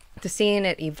 to seeing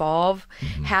it evolve,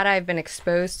 had I been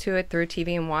exposed to it through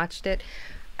TV and watched it,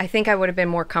 I think I would have been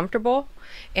more comfortable.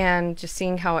 And just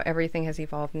seeing how everything has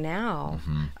evolved now,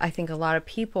 I think a lot of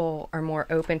people are more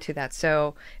open to that.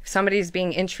 So if somebody's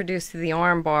being introduced to the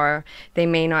arm bar, they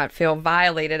may not feel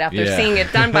violated after seeing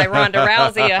it done by Ronda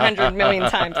Rousey 100 million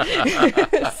times.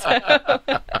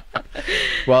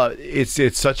 Well,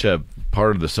 it's such a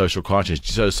part of the social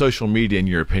consciousness. So social media, in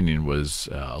your opinion, was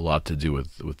a lot to do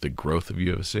with the growth of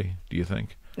UFC, do you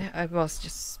think? Well, it's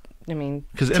just... I mean,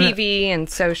 TV and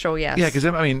social, yes. Yeah,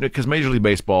 because Major League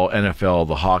Baseball, NFL,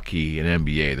 the hockey, and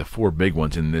NBA, the four big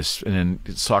ones in this, and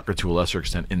then soccer to a lesser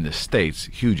extent in the States,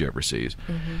 huge overseas.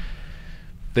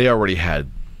 They already had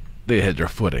their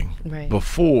footing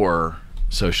before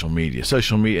social media.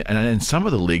 Social media, and some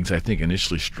of the leagues, I think,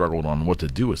 initially struggled on what to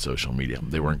do with social media.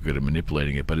 They weren't good at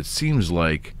manipulating it, but it seems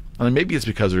like, I mean, maybe it's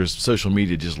because social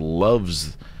media just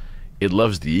loves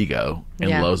the ego and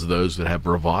loves those that have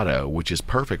bravado, which is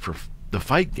perfect for the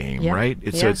fight game, right?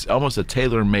 So it's almost a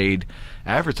tailor-made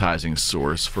advertising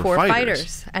source for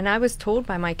fighters. And I was told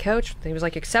by my coach, he was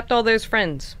like, accept all those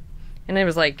friends. And it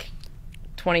was like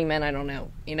 20 men, I don't know,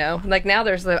 Like now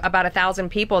there's about 1,000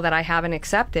 people that I haven't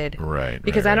accepted.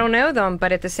 Because I don't know them,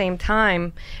 but at the same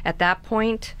time, at that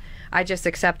point, I just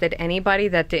accepted anybody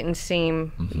that didn't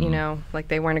seem, like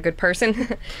they weren't a good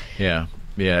person.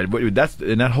 Yeah, but that's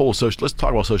and that whole social. Let's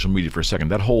talk about social media for a second.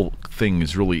 That whole thing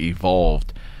has really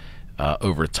evolved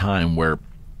over time, where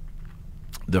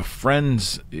the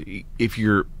friends, if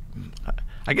you're,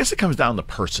 I guess it comes down to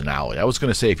personality. I was going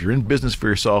to say if you're in business for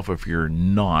yourself, if you're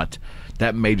not,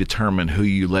 that may determine who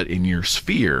you let in your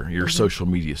sphere, your social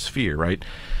media sphere, right?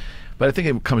 But I think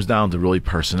it comes down to really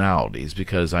personalities,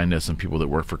 because I know some people that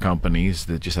work for companies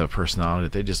that just have a personality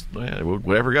that they just,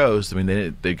 whatever goes. I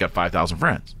mean, they've got 5,000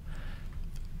 friends.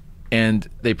 And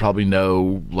they probably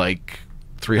know like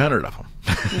 300 of them.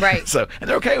 Right. So, and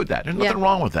they're okay with that. There's nothing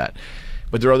wrong with that.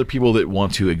 But there are other people that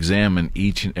want to examine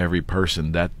each and every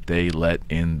person that they let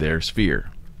in their sphere.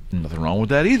 Nothing wrong with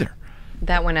that either.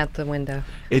 That went out the window.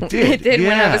 It did. It did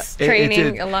when I was It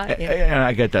training did. a lot. Yeah. And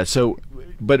I get that. So,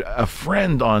 but a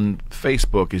friend on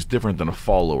Facebook is different than a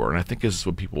follower. And I think this is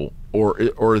what people, or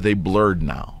are they blurred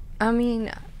now? I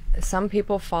mean, some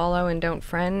people follow and don't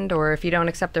friend, or if you don't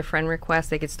accept their friend request,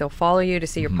 they could still follow you to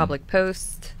see your public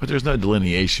posts. But there's no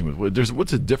delineation.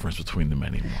 What's the difference between them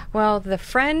anymore? Well, the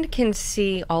friend can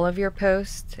see all of your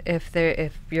posts if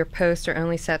your posts are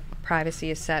only set, privacy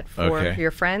is set for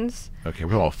your friends. Okay,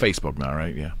 we're all Facebook now,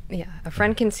 right? Yeah. Yeah, a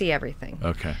friend can see everything.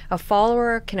 Okay. A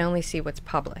follower can only see what's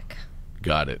public.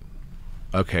 Got it.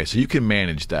 Okay, so you can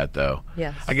manage that, though.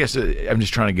 Yes. I guess I'm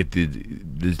just trying to get the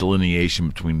delineation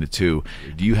between the two.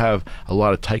 Do you have a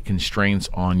lot of tight constraints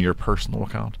on your personal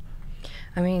account?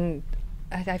 I mean,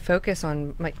 I focus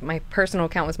on my personal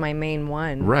account was my main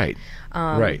one. Right.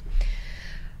 Right.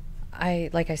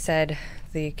 Like I said,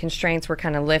 the constraints were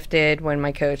kind of lifted when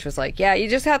my coach was like, "Yeah, you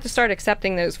just have to start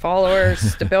accepting those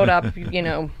followers to build up,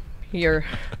 your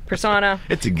persona."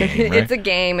 It's a game, right?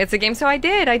 It's a game. So I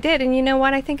did. And you know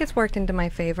what? I think it's worked into my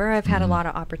favor. I've had a lot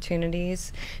of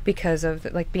opportunities because of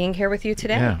like being here with you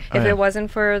today. Yeah. If it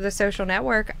wasn't for the social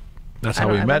network, that's how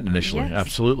we met initially. Yes.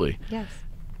 Absolutely. Yes.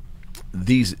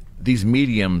 These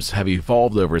mediums have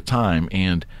evolved over time,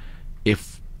 and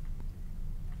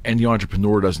the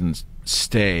entrepreneur doesn't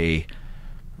stay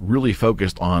really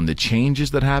focused on the changes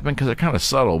that happen, because they're kind of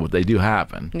subtle, but they do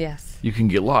happen. Yes. You can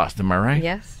get lost. Am I right?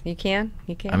 Yes, you can.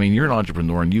 You can. I mean, you're an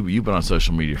entrepreneur, and you've been on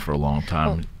social media for a long time.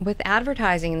 Well, with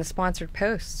advertising and the sponsored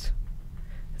posts,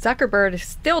 Zuckerberg is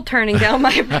still turning down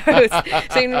my posts,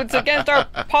 saying it's against our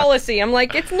policy. I'm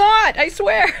like, it's not. I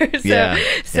swear. And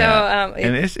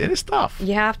it is tough.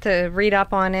 You have to read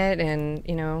up on it, and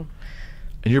And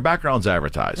your background's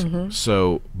advertising.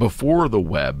 So before the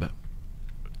web,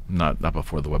 not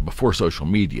before the web, before social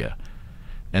media,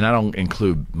 and I don't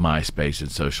include MySpace in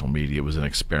social media. It was an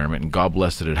experiment, and God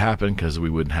bless that it happened, because we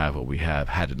wouldn't have what we have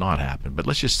had it not happened. But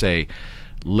let's just say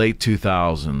late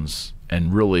 2000s,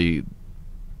 and really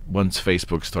once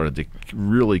Facebook started to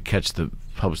really catch the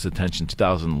public's attention,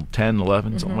 2010,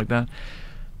 11, something like that.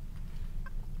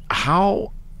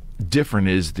 How different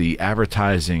is the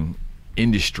advertising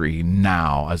industry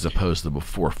now as opposed to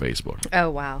before Facebook? Oh,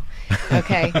 wow.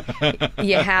 Okay.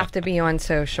 You have to be on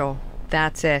social.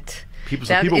 That's it.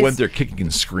 People went there kicking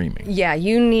and screaming. Yeah,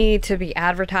 you need to be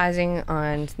advertising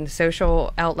on the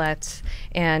social outlets,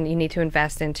 and you need to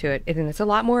invest into it. And it's a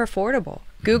lot more affordable.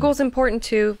 Google's important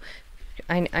too.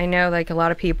 I know, like, a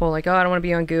lot of people like, oh, I don't want to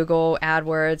be on Google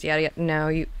AdWords, yada yada. No,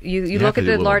 you look at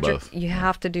the larger. You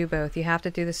have to do both. You have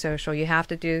to do the social. You have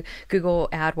to do Google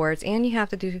AdWords, and you have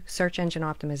to do search engine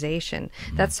optimization.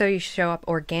 That's so you show up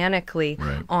organically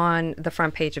on the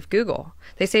front page of Google.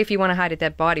 They say if you want to hide a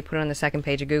dead body, put it on the second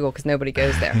page of Google, because nobody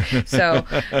goes there. So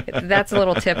that's a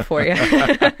little tip for you.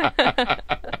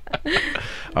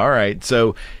 All right.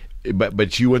 So,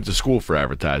 but you went to school for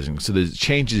advertising. So the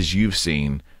changes you've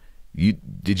seen.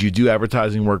 Did you do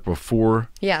advertising work before?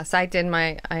 Yes, I did.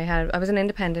 I was an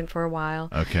independent for a while.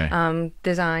 Okay.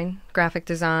 Graphic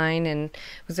design, and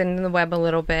was in the web a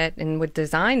little bit, and would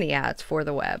design the ads for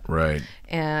the web. Right.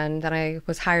 And then I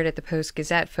was hired at the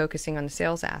Post-Gazette, focusing on the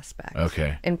sales aspect.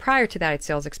 Okay. And prior to that, I had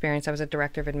sales experience. I was a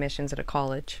director of admissions at a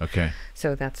college. Okay.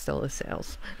 So that still is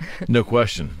sales. No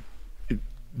question.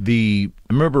 I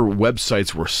remember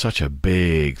websites were such a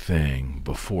big thing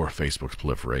before Facebook's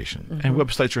proliferation, and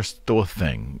websites are still a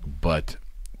thing, but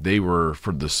they were,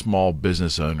 for the small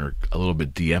business owner, a little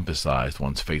bit de-emphasized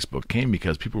once Facebook came,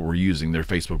 because people were using their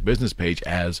Facebook business page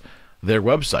as their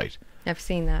website. I've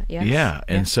seen that. Yes. Yeah,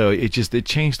 and so it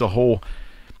changed the whole.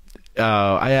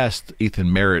 I asked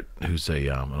Ethan Merritt, who's an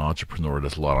entrepreneur,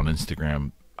 does a lot on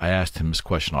Instagram. I asked him this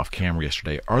question off camera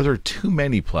yesterday: are there too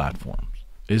many platforms?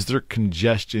 Is there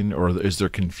congestion, or is there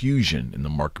confusion in the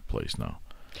marketplace now?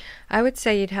 I would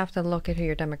say you'd have to look at who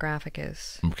your demographic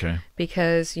is. Okay.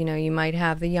 Because, you might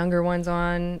have the younger ones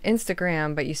on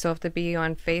Instagram, but you still have to be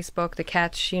on Facebook to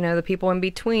catch, the people in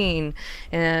between.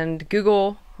 And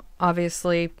Google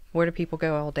obviously, where do people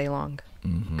go all day long?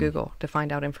 Google to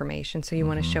find out information. So you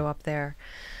want to show up there.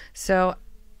 So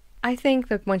I think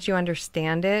that once you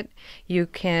understand it, you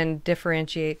can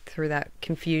differentiate through that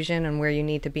confusion and where you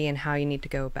need to be and how you need to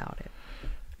go about it.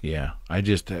 Yeah, I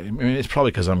mean, it's probably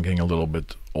because I'm getting a little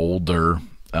bit older,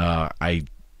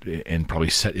 and probably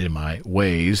set in my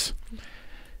ways,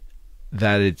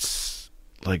 that it's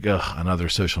like another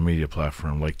social media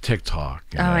platform like TikTok.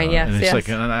 Yes, and it's yes. like,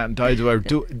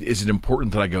 is it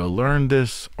important that I go learn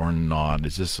this or not?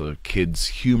 Is this a kid's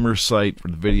humor site for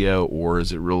the video, or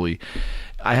is it really?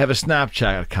 I have a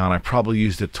Snapchat account. I probably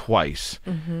used it twice.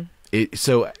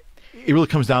 So it really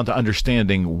comes down to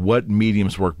understanding what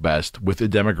mediums work best with the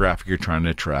demographic you're trying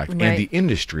to attract and the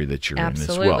industry that you're in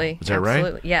as well. Is that right?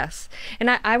 Absolutely, yes. And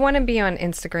I want to be on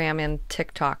Instagram and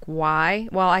TikTok. Why?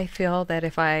 Well, I feel that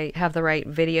if I have the right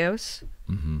videos,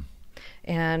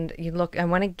 and I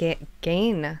want to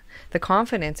gain the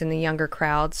confidence in the younger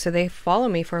crowd so they follow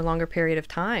me for a longer period of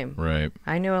time. Right.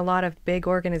 I know a lot of big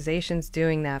organizations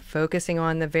doing that, focusing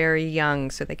on the very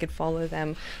young so they could follow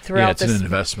them throughout. Yeah, it's an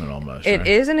investment almost. It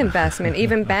is an investment.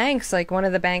 Even banks, like one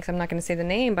of the banks, I'm not going to say the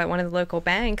name, but one of the local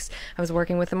banks, I was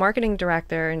working with the marketing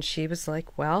director, and she was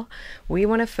like, well, we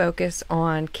want to focus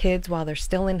on kids while they're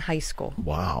still in high school.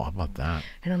 Wow, how about that?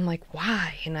 And I'm like,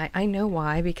 why? And I know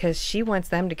why, because she wants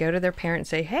them to go to their parents and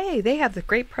say, hey, they have the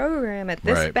great program at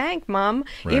this bank, Mom.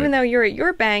 Right. Even though you're at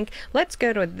your bank, let's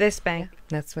go to this bank.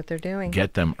 That's what they're doing.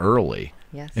 Get them early.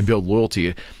 Yes. And build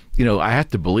loyalty. You know, I have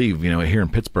to believe, here in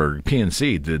Pittsburgh,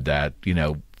 PNC did that,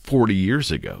 40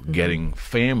 years ago, getting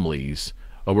families.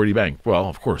 Oh, where do you bank? Well,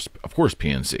 of course,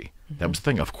 PNC. That was the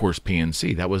thing. Of course,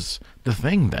 PNC. That was the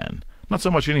thing then. Not so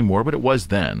much anymore, but it was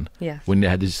then. Yes. When they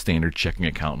had this standard checking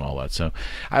account and all that. So,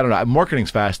 I don't know.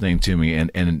 Marketing's fascinating to me,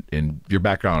 and your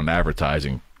background in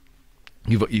advertising,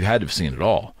 you had to have seen it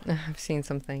all. I've seen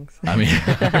some things. I mean,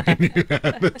 you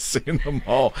have seen them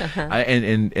all,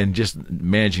 and just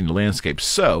managing the landscape.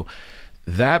 So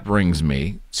that brings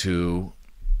me to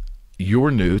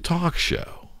your new talk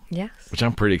show. Yes. Which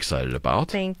I'm pretty excited about.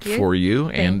 Thank you. For you,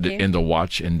 Thank you. And to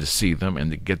watch and to see them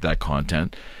and to get that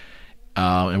content.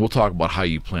 And we'll talk about how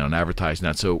you plan on advertising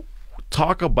that. So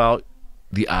talk about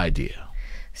the idea.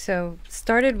 So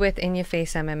started with In Your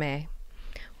Face MMA.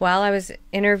 While I was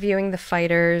interviewing the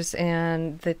fighters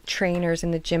and the trainers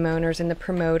and the gym owners and the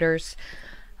promoters,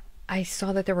 I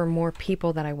saw that there were more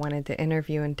people that I wanted to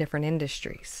interview in different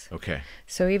industries. Okay.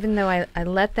 So even though I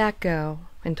let that go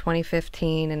in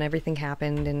 2015 and everything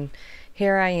happened, and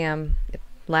here I am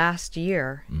last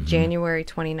year, January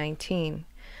 2019,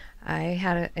 I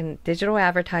had a digital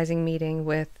advertising meeting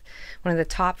with one of the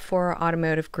top 4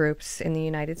 automotive groups in the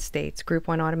United States, Group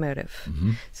 1 Automotive.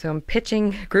 So I'm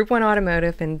pitching Group 1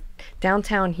 Automotive in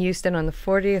downtown Houston on the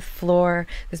 40th floor,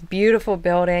 this beautiful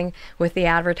building with the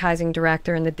advertising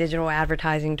director and the digital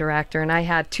advertising director. And I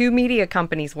had 2 media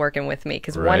companies working with me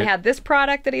because one had this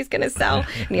product that he's going to sell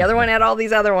and the other one had all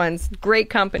these other ones, great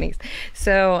companies.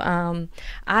 So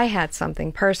I had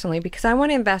something personally because I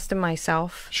want to invest in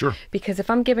myself. Sure. Because if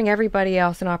I'm giving everybody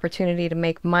else an opportunity to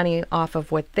make money off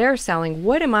of what they're selling,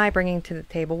 what am I bringing to the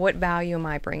table? What value am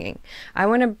I bringing? I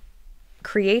want to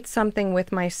create something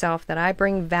with myself that I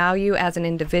bring value as an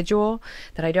individual,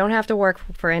 that I don't have to work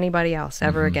for anybody else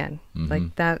ever again.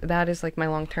 Like that is like my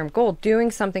long-term goal,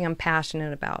 doing something I'm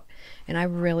passionate about. And I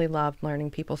really love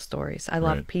learning people's stories. I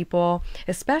love people,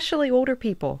 especially older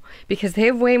people, because they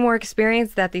have way more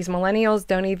experience that these millennials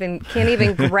can't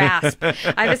even grasp.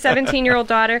 I have a 17-year-old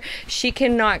daughter. She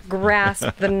cannot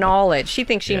grasp the knowledge. She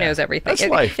thinks she knows everything. That's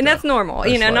life, and that's normal.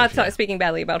 That's not speaking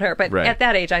badly about her, but at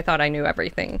that age, I thought I knew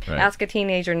everything. Ask a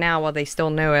teenager now while they still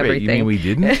know everything. Wait,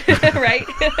 you mean we didn't? Right?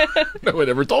 No one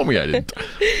ever told me I didn't.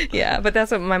 Yeah, but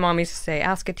that's what my mom used to say.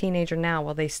 Ask a teenager now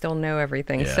while they still know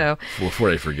everything. Yeah, so before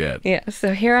they forget. Yeah,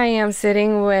 so here I am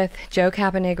sitting with Joe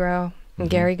Caponegro and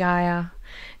Gary Gaia,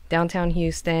 downtown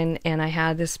Houston, and I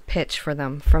had this pitch for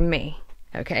them from me.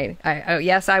 Okay,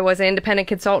 yes, I was an independent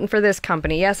consultant for this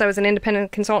company. Yes, I was an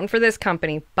independent consultant for this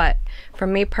company. But for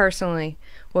me personally,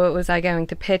 what was I going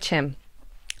to pitch him?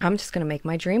 I'm just going to make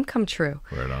my dream come true.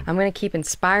 Right on. I'm going to keep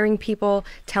inspiring people,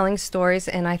 telling stories.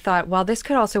 And I thought, well, this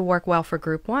could also work well for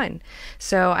Group 1.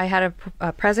 So I had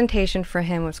a presentation for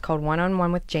him. It was called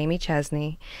One-on-One with Jaime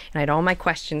Chesney. And I had all my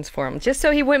questions for him, just so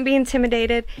he wouldn't be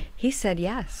intimidated. He said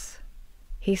yes.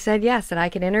 He said yes, that I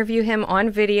could interview him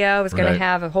on video. I was going to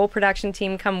have a whole production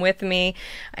team come with me,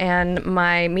 and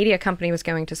my media company was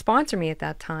going to sponsor me at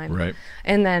that time. Right.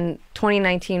 And then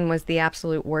 2019 was the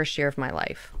absolute worst year of my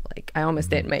life. Like, I almost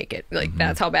didn't make it. Like,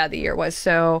 that's how bad the year was.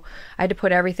 So I had to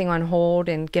put everything on hold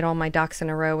and get all my ducks in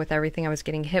a row with everything I was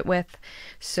getting hit with.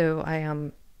 So I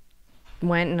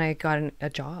went and I got a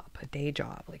job, a day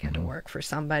job, like I had to work for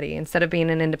somebody instead of being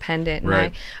an independent. And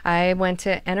Right. I went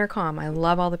to Entercom. I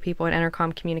love all the people at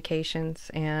Entercom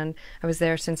Communications, and I was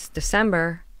there since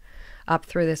December up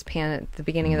through the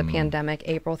beginning of the pandemic,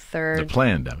 April 3rd. The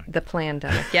pandemic. The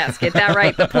pandemic. Yes, get that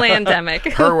right. The pandemic.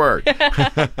 Her word.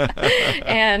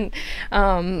 And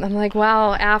I'm like,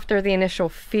 well, after the initial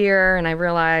fear, and I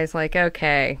realized, like,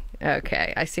 okay,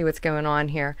 I see what's going on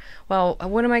here. Well,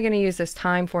 what am I going to use this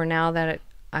time for now that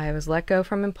I was let go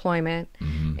from employment?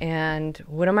 And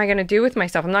what am I going to do with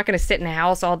myself? I'm not going to sit in the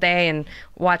house all day and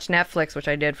watch Netflix, which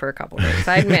I did for a couple of days.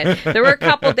 I admit there were a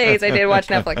couple days I did watch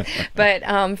Netflix.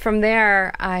 But from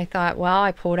there, I thought, well,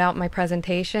 I pulled out my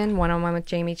presentation, one-on-one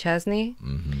with Jaime Chesney,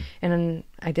 and then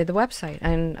I did the website.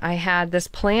 And I had this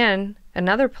plan,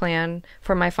 another plan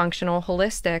for my functional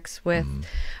holistics with,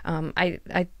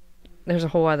 there's a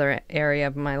whole other area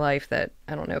of my life that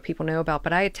I don't know people know about,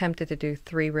 but I attempted to do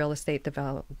 3 real estate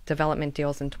development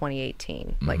deals in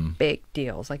 2018, like big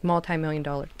deals, like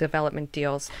multi-million-dollar development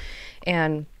deals.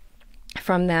 And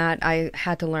from that, I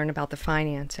had to learn about the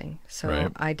financing. So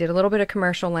Right. I did a little bit of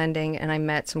commercial lending, and I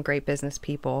met some great business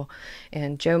people,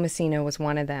 and Joe Messina was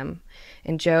one of them.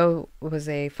 And Joe was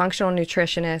a functional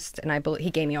nutritionist, and he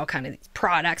gave me all kind of these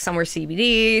products. Some were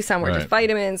CBD, some were Right. just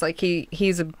vitamins. Like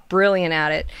he's brilliant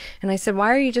at it. And I said,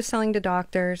 why are you just selling to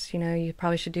doctors? You know, you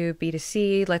probably should do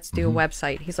B2C. Let's do a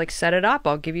website. He's like, set it up.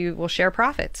 We'll share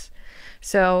profits.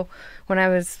 So when I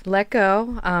was let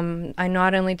go, I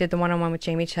not only did the one-on-one with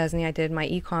Jaime Chesney, I did my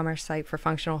e-commerce site for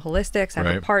Functional Holistics. I have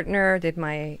a Right. partner, did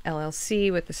my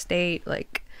LLC with the state.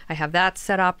 Like, I have that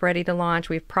set up, ready to launch.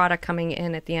 We have product coming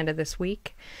in at the end of this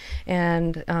week.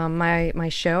 And my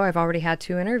show, I've already had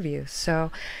 2 interviews. So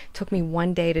it took me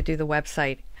 1 day to do the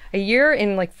website. A year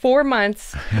in like 4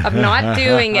 months of not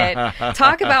doing it.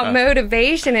 Talk about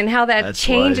motivation and how that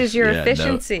changes your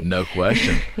efficiency. No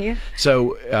question. Yeah.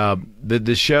 So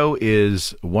the show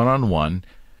is one-on-one.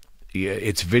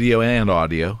 It's video and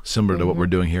audio, similar to what we're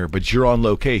doing here, but you're on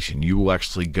location. You will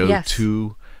actually go Yes.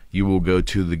 to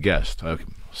the guest. Okay.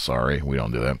 Sorry, we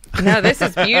don't do that. No, this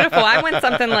is beautiful. I want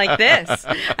something like this.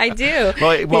 I do.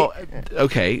 Well,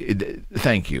 okay.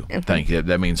 Thank you. Thank you.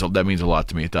 That means a lot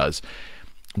to me. It does.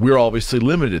 We're obviously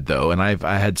limited, though, and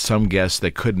I had some guests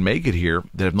that couldn't make it here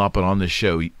that have not been on this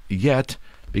show yet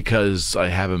because they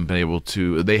haven't been able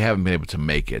to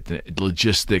make it,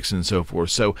 logistics and so forth.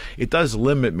 So it does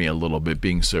limit me a little bit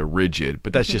being so rigid,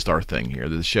 but that's just our thing here.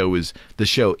 The show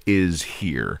is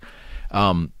here.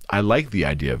 I like the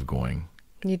idea of going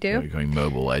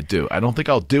mobile. I do. I don't think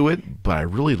I'll do it, but I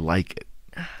really like it.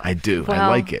 I do. Well, I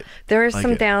like it. There is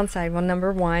some downside. Well,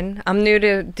 number one, I'm new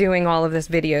to doing all of this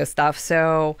video stuff,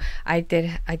 so I do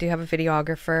have a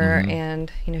videographer, and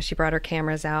she brought her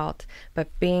cameras out.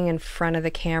 But being in front of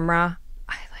the camera,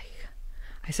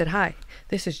 I said, hi,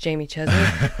 this is Jaime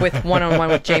Chesney with one-on-one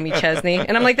with Jaime Chesney.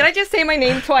 And I'm like, did I just say my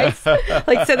name twice? So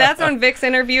that's on Vic's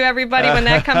interview, everybody, when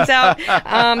that comes out.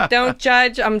 Don't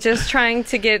judge. I'm just trying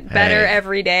to get better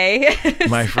every day.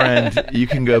 My friend, you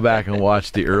can go back and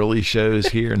watch the early shows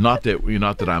here. Not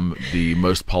that I'm the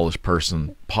most polished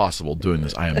person possible doing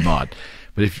this. I am not.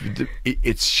 But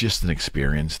it's just an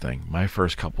experience thing. My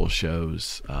first couple of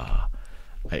shows,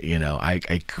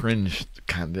 I cringed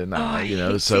kind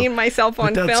of, so seeing myself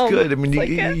on but that's film. good. I mean,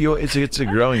 it's a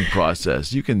growing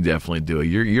process. You can definitely do it.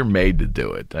 You're made to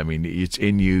do it. I mean, it's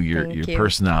in you. Your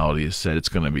personality is said. It's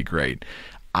going to be great.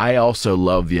 I also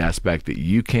love the aspect that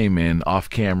you came in off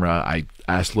camera. I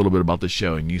asked a little bit about the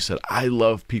show, and you said, I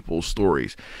love people's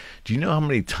stories. Do you know how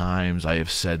many times I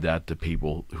have said that to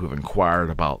people who have inquired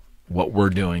about what we're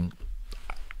doing?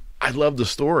 I love the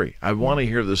story. I want to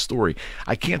hear the story.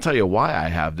 I can't tell you why I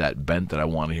have that bent that I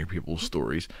want to hear people's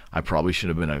stories. I probably should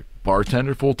have been a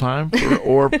bartender full time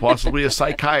or possibly a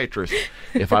psychiatrist.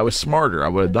 If I was smarter, I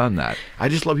would have done that. I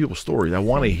just love people's stories. I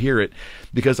want to hear it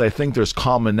because I think there's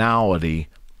commonality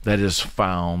that is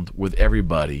found with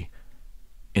everybody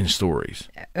in stories.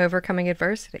 Overcoming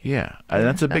adversity. Yeah, and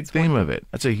that's a big theme of it.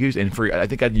 That's a huge, and I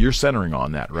think you're centering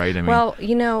on that, right? I mean, well,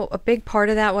 a big part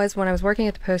of that was when I was working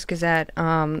at the Post-Gazette,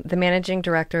 the managing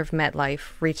director of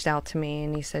MetLife reached out to me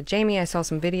and he said, Jaime, I saw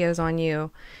some videos on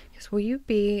you. He goes, will you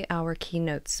be our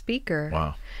keynote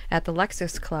speaker at the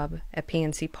Lexus Club at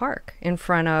PNC Park in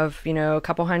front of, a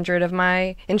couple hundred of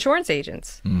my insurance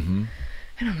agents? Mm-hmm.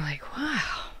 And I'm like,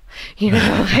 wow. You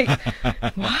know, like,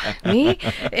 what? Me?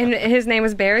 And his name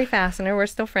was Barry Fastener. We're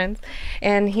still friends.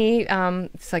 And he,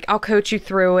 it's like, I'll coach you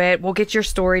through it. We'll get your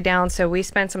story down. So we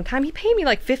spent some time. He paid me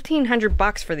like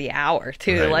 $1,500 for the hour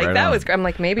too. Right, like right that on. was, I'm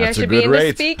like, maybe That's I a should be good into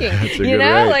rate. speaking, That's a you good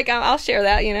know, rate. like I'll share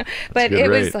that, you know, but it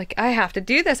was rate. like, I have to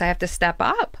do this. I have to step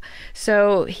up.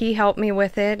 So he helped me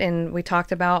with it. And we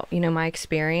talked about, you know, my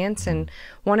experience. And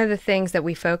one of the things that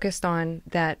we focused on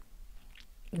that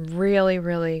really,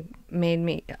 really made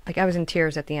me, like, I was in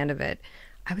tears at the end of it.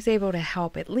 I was able to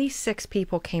help. At least 6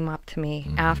 people came up to me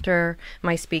after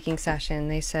my speaking session.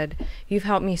 They said, you've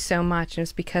helped me so much. And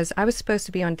it's because I was supposed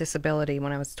to be on disability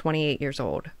when I was 28 years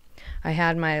old. I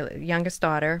had my youngest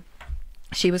daughter.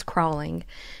 She was crawling,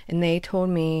 and they told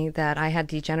me that I had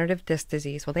degenerative disc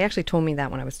disease. Well, they actually told me that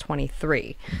when I was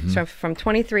 23. So from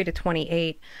 23 to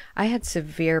 28, I had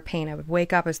severe pain. I would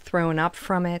wake up, I was throwing up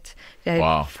from it. I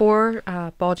had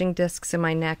 4 bulging discs in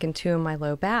my neck and 2 in my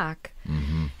low back.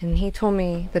 And he told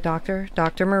me, the doctor,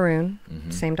 Dr. Maroon,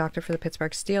 same doctor for the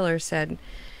Pittsburgh Steelers, said,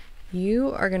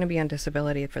 you are going to be on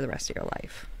disability for the rest of your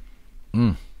life.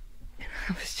 And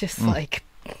I was just like,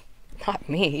 not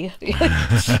me.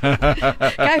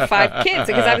 I have 5 kids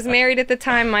because I was married at the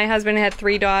time. My husband had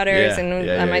 3 daughters and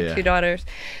my 2 daughters.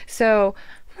 So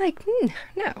I'm like,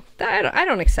 no, I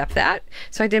don't accept that.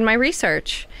 So I did my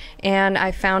research and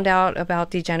I found out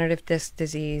about degenerative disc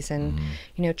disease and,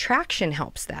 you know, traction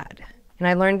helps that. And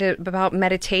I learned about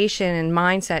meditation and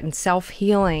mindset and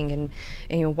self-healing and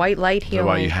you know, white light healing. Is that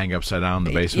why you hang upside down in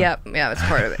the basement? Yep. Yeah, that's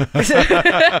part of it.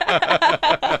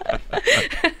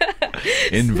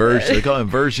 Inversion. They call it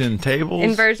inversion tables?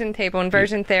 Inversion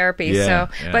therapy. Yeah, So,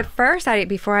 yeah. but first,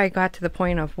 before I got to the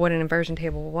point of what an inversion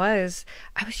table was,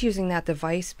 I was using that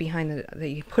device behind that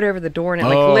you put over the door and it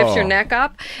like lifts your neck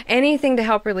up. Anything to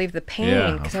help relieve the pain Yeah,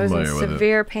 I'm because I was in familiar with it.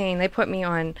 severe pain. They put me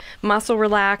on muscle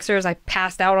relaxers. I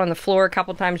passed out on the floor a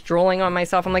couple times, drooling on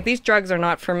myself. I'm like, these drugs are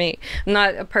not for me. I'm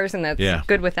not a person that's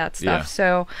good with that stuff. Yeah.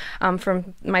 So,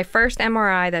 from my first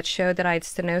MRI that showed that I had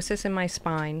stenosis in my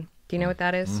spine. Do you know what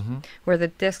that is? Where the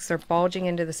discs are bulging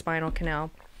into the spinal canal.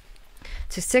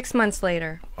 To 6 months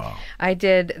later, I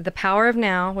did The Power of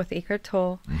Now with Eckhart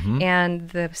Tolle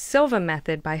and the Silva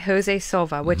Method by Jose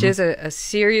Silva, which is a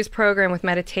serious program with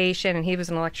meditation, and he was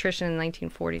an electrician in the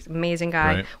 1940s. Amazing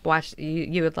guy. Right. Watch,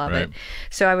 you would love Right. it.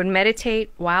 So I would meditate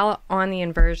while on the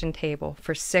inversion table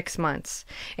for 6 months.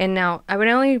 And now I would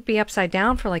only be upside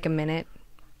down for like a minute,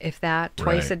 if that,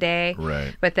 twice a day.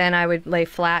 Right. But then I would lay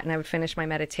flat and I would finish my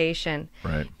meditation.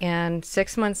 Right. And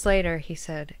 6 months later, he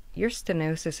said, your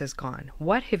stenosis is gone.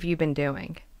 What have you been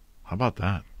doing? How about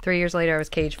that? 3 years later, I was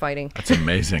cage fighting. That's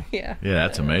amazing. Yeah. Yeah,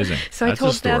 that's amazing. So That's I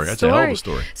told a story. that That's story. a hell of a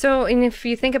story. So, and if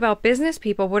you think about business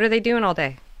people, what are they doing all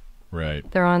day? Right.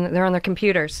 They're on their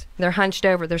computers. They're hunched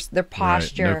over. Their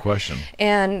posture. Right. No question.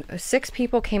 And 6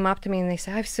 people came up to me and they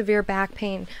said, I have severe back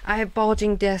pain. I have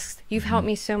bulging discs. You've helped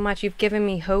me so much. You've given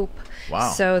me hope.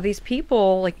 Wow. So these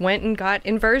people like went and got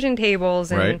inversion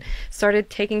tables and Right. started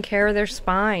taking care of their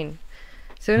spine.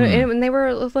 So and they were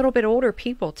a little bit older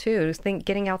people too,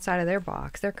 getting outside of their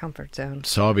box, their comfort zone.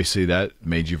 So obviously that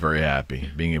made you very happy,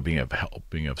 being of help,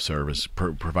 being of service,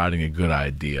 providing a good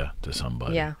idea to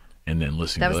somebody. Yeah. And then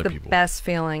listening That to was other the people. best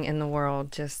feeling in the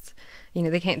world. Just, you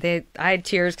know, I had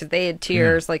tears because they had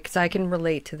tears, like, because I can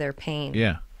relate to their pain.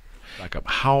 Yeah. Back up.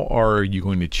 How are you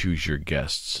going to choose your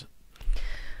guests?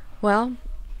 Well,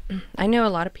 I know a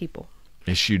lot of people.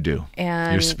 Yes, you do.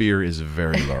 And your sphere is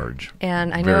very large.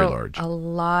 And I very know large. a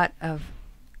lot of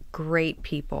great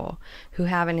people who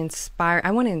have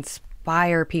I want to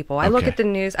inspire people. I look Okay. at the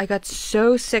news. I got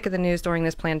so sick of the news during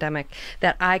this pandemic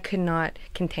that I could not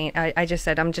contain. I just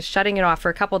said, I'm just shutting it off for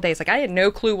a couple of days. Like, I had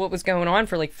no clue what was going on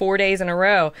for like 4 days in a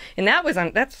row. And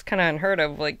that's kind of unheard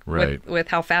of, like, Right. with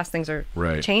how fast things are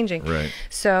Right. changing. Right.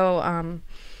 So I'm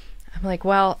like,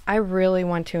 well, I really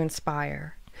want to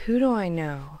inspire. Who do I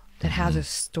know that has a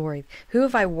story? Who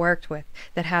have I worked with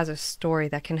that has a story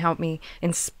that can help me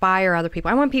inspire other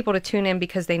people? I want people to tune in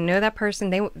because they know that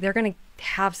person. They're going to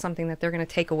have something that they're going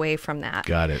to take away from that.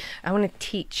 Got it. I want to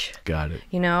teach. Got it.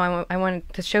 You know, I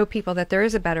want to show people that there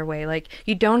is a better way. Like,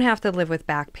 you don't have to live with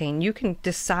back pain. You can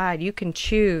decide, you can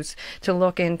choose to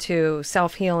look into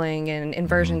self-healing and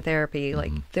inversion therapy.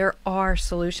 Like, there are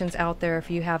solutions out there if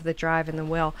you have the drive and the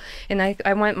will. And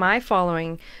I want my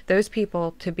following, those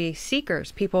people, to be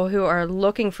seekers, people who are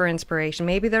looking for inspiration.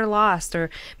 Maybe they're lost, or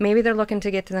maybe they're looking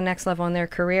to get to the next level in their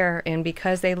career. And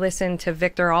because they listen to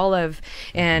Victor Olive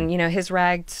and, you know, his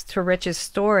rags to riches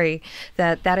story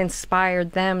that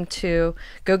inspired them to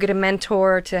go get a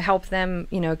mentor to help them,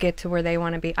 you know, get to where they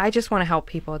want to be. I just want to help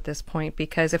people at this point,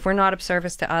 because if we're not of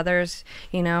service to others,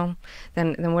 you know,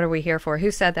 then what are we here for?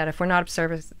 Who said that? If we're not of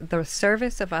service, the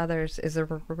service of others is a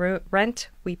rent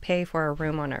we pay for a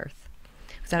room on earth.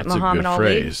 That's Muhammad Ali?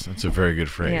 Phrase. That's a very good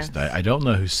phrase. Yes. I don't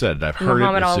know who said it. I've heard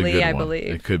Muhammad it. It's Ali, a good I one. believe.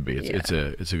 It could be. It's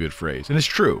a good phrase, and it's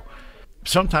true.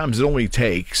 Sometimes it only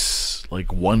takes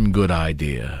like one good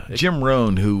idea. Jim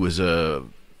Rohn, who was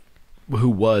an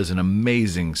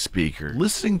amazing speaker,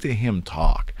 listening to him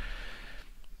talk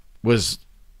was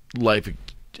life.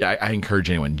 I encourage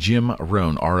anyone. Jim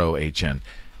Rohn, Rohn.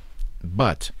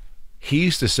 But he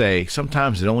used to say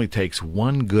sometimes it only takes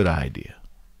one good idea.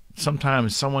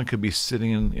 Sometimes someone could be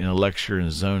sitting in a lecture and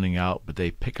zoning out, but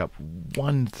they pick up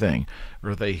one thing,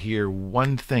 or they hear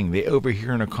one thing. They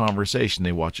overhear in a conversation.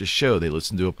 They watch a show. They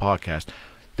listen to a podcast.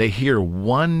 They hear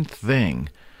one thing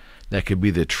that could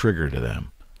be the trigger to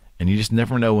them. And you just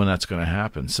never know when that's going to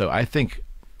happen. So I think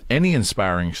any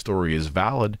inspiring story is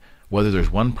valid, whether there's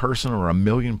one person or a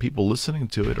million people listening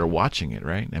to it or watching it,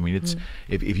 right? I mean, it's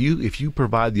if you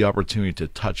provide the opportunity to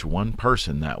touch one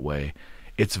person that way,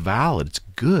 it's valid. It's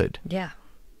good. Yeah,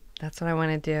 that's what I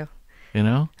want to do. You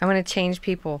know? I want to change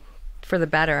people for the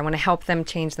better. I want to help them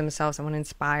change themselves. I want to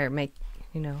inspire, make,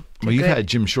 you know. Well, you've had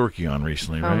Jim Shorkey on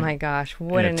recently, right? Oh, my gosh.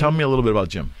 Tell me a little bit about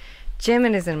Jim. Jim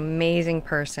is an amazing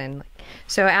person.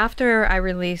 So after I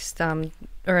released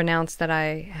or announced that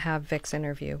I have Vic's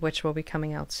interview, which will be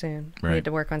coming out soon, I need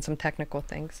to work on some technical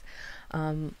things.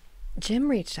 Jim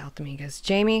reached out to me. He goes,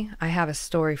 Jaime, I have a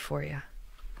story for you.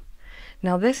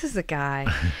 Now, this is a guy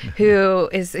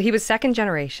he was second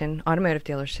generation automotive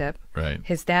dealership. Right.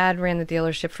 His dad ran the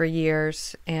dealership for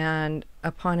years, and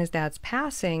upon his dad's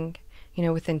passing, you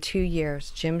know, within 2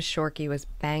 years, Jim Shorkey was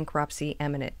bankruptcy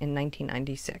imminent in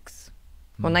 1996.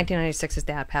 Well, 1996, his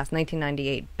dad passed.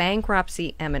 1998,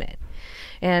 bankruptcy imminent.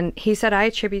 And he said, I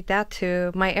attribute that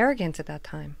to my arrogance at that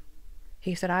time.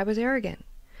 He said, I was arrogant.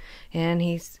 And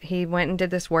he went and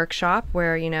did this workshop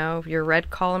where, you know, you're red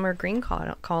column or green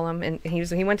column. And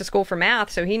he went to school for math,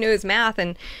 so he knew his math.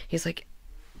 And he's like,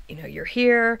 you know, you're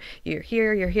here,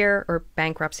 or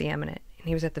bankruptcy imminent. And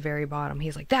he was at the very bottom.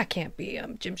 He's like, that can't be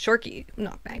Jim Shorkey, I'm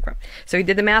not bankrupt. So he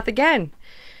did the math again.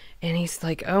 And he's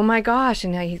like, oh my gosh.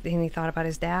 And he thought about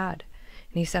his dad.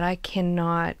 And he said, I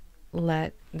cannot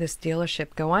let this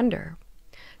dealership go under.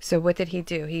 So what did he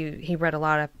do? He read a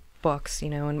lot of books, you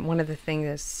know, and one of the things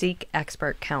is seek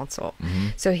expert counsel.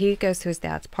 So he goes to his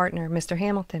dad's partner, Mr.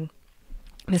 Hamilton.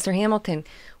 Mr. Hamilton,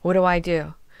 what do I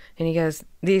do? And he goes,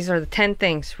 these are the 10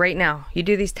 things right now. You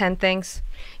do these 10 things.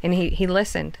 And he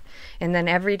listened. And then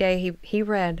every day he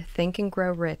read Think and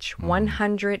Grow Rich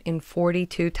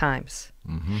 142 times.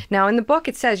 Now, in the book,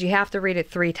 it says you have to read it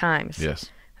 3 times. Yes.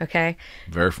 Okay.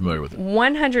 Very familiar with it.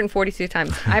 142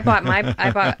 times. I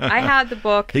had the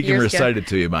book. He can recite it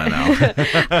to you by now.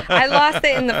 I lost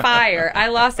it in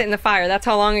the fire. That's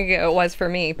how long ago it was for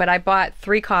me. But I bought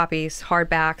 3 copies,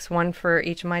 hardbacks, one for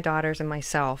each of my daughters and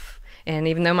myself. And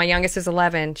even though my youngest is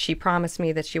 11, she promised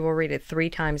me that she will read it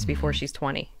 3 times before she's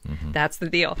 20. That's the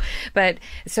deal. But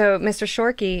so Mr.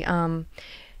 Shorkey,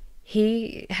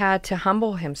 he had to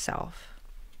humble himself.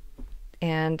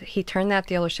 And he turned that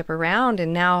dealership around,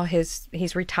 and now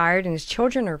he's retired, and his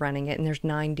children are running it, and there's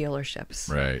 9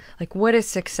 dealerships. Right. Like, what a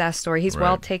success story. He's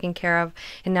well taken care of,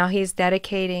 and now he's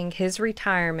dedicating his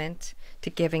retirement to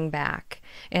giving back.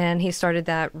 And he started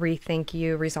that Rethink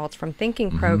You Results from Thinking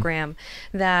program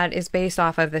that is based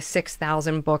off of the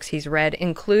 6,000 books he's read,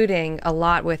 including a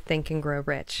lot with Think and Grow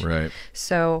Rich. Right.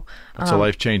 So it's a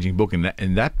life-changing book,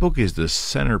 and that book is the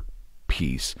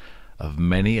centerpiece of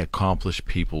many accomplished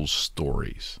people's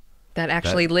stories that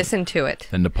actually listen to it.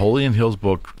 And Napoleon Hill's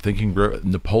book,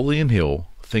 Napoleon Hill,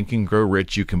 Think and Grow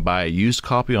Rich, you can buy a used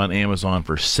copy on Amazon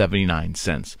for 79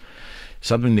 cents.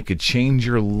 Something that could change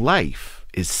your life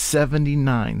is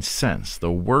 79 cents.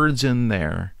 The words in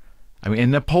there. I mean,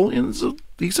 and Napoleon's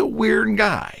he's a weird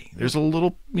guy. There's a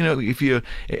little, you know,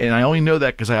 and I only know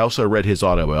that because I also read his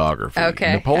autobiography.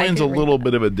 Okay. Napoleon's a little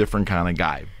bit of a different kind of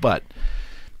guy, but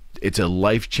it's a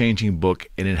life-changing book,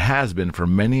 and it has been for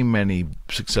many, many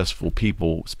successful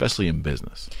people, especially in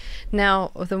business.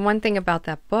 Now, the one thing about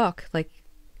that book, like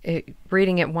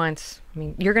reading it once, I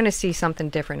mean, you're going to see something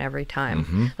different every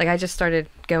time. Like, I just started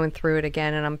going through it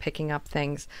again, and I'm picking up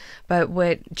things. But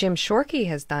what Jim Shorkey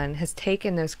has done has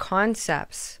taken those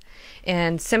concepts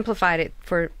and simplified it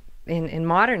for and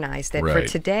modernized it for Right.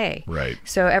 today. Right.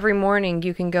 So every morning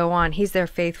you can go on. He's there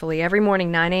faithfully. Every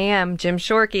morning, 9 a.m., Jim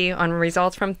Shorkey on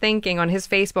Results from Thinking on his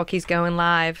Facebook, he's going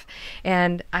live.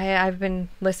 And I've been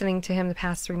listening to him the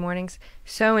past 3 mornings.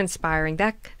 So inspiring.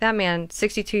 That man,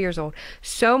 62 years old,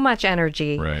 so much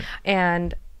energy. Right.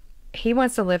 And he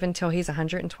wants to live until he's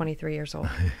 123 years old.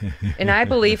 And I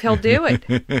believe he'll do it.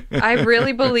 I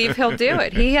really believe he'll do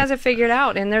it. He has it figured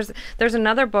out. And there's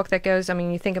another book that goes, I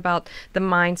mean, you think about the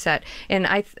mindset. And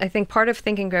I think part of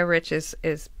Think and Grow Rich is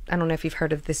I don't know if you've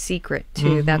heard of The Secret, too.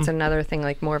 Mm-hmm. That's another thing,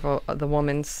 like more of the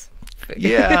woman's.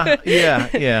 Yeah.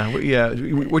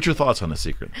 What's your thoughts on The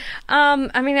Secret?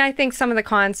 I mean, I think some of the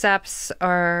concepts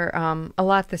are a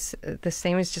lot the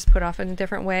same, as just put off in a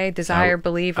different way. Desire,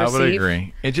 believe, receive. I would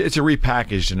agree. It's a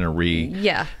repackaged and a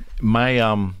Yeah.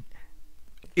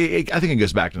 I think it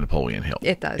goes back to Napoleon Hill.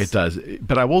 It does. It does.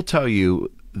 But I will tell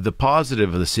you, the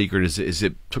positive of The Secret is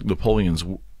it took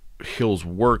Napoleon Hill's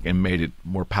work and made it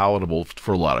more palatable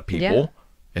for a lot of people. Yeah.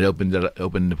 It opened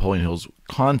Napoleon Hill's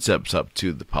concepts up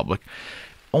to the public.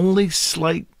 Only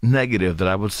slight negative that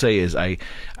I would say is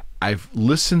I've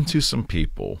listened to some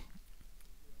people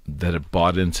that have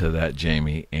bought into that,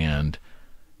 Jaime, and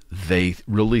they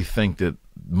really think that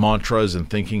mantras and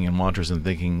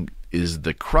thinking is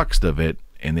the crux of it,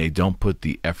 and they don't put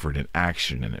the effort and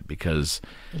action in it because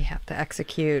you have to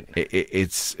execute.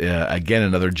 It's again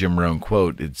another Jim Rohn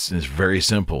quote. It's very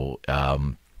simple.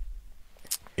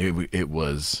 It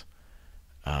was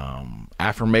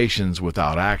affirmations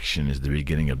without action is the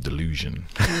beginning of delusion.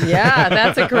 Yeah,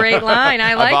 that's a great line.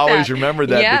 I like that. I've always remembered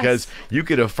that. Yes. Because you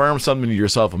could affirm something to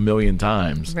yourself 1,000,000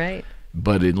 times. Right.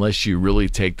 But unless you really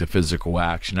take the physical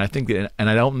action, I think that, and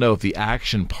I don't know if the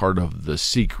action part of The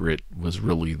Secret was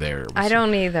really there. I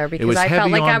don't either, because I felt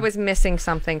like I was missing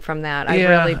something from that. I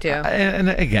really do. And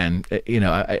again,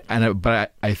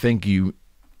 I think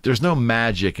there's no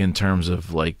magic in terms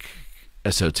of like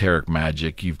esoteric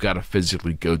magic. You've got to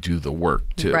physically go do the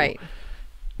work too. Right.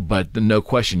 But no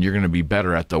question, you're going to be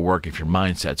better at the work if your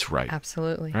mindset's right.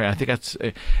 Absolutely. Right. I think that's.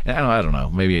 I don't know.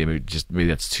 Maybe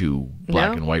that's too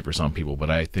black and white for some people.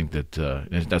 But I think that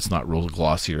that's not real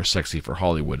glossy or sexy for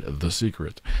Hollywood. The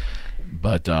Secret.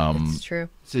 But it's true.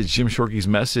 It's Jim Shorkey's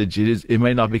message. It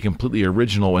may not be completely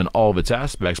original in all of its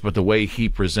aspects, but the way he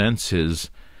presents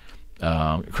his.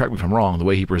 Correct me if I'm wrong. The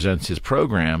way he presents his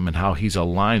program and how he's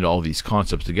aligned all these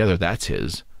concepts together. That's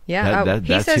his. Yeah,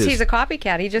 he says he's a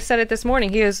copycat. He just said it this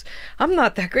morning. He goes, I'm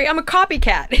not that great. I'm a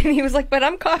copycat. And he was like, but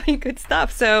I'm copying good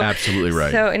stuff. So absolutely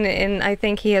right. So, and I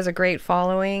think he has a great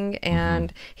following,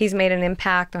 and he's made an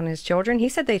impact on his children. He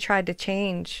said they tried to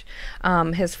change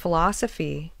his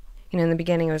philosophy. You know, in the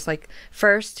beginning, it was like,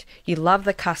 first, you love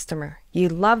the customer. You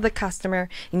love the customer,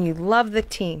 and you love the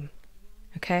team.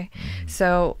 Okay?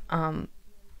 So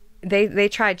they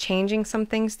tried changing some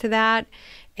things to that,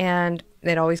 and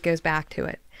it always goes back to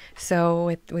it.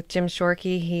 So with Jim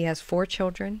Shorkey, he has 4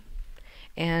 children.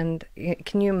 And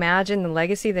can you imagine the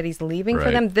legacy that he's leaving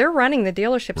for them? They're running the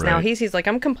dealerships now. He's like,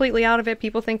 I'm completely out of it.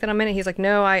 People think that I'm in it. He's like,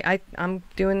 no, I'm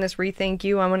doing this Rethink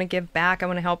You. I want to give back. I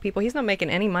want to help people. He's not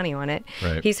making any money on it.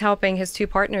 Right. He's helping his 2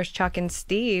 partners, Chuck and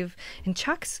Steve. And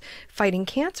Chuck's fighting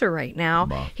cancer right now.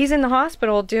 Wow. He's in the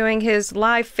hospital doing his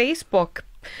live Facebook.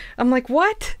 I'm like,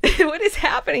 what? What is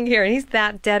happening here? And he's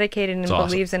that dedicated and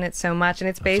believes in it so much. And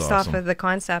it's based off of the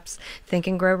concepts, Think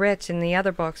and Grow Rich, and the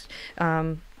other books,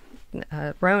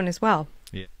 Rohn as well.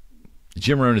 Yeah.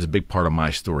 Jim Rohn is a big part of my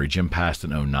story. Jim passed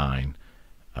in 2009.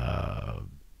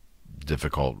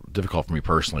 Difficult for me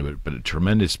personally, but a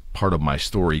tremendous part of my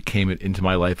story came into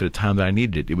my life at a time that I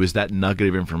needed it. It was that nugget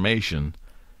of information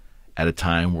at a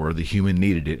time where the human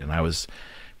needed it, and I was...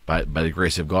 By the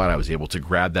grace of God, I was able to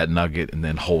grab that nugget and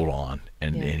then hold on,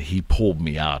 and he pulled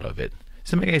me out of it.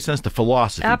 Does it make any sense? The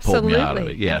philosophy pulled me out of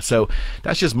it. Yeah, so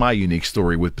that's just my unique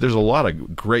story. There's a lot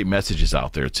of great messages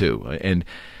out there too,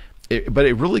 but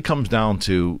it really comes down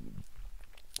to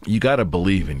you got to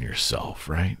believe in yourself,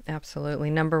 right? Absolutely,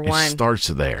 number one. It starts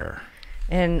there.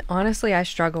 And honestly, I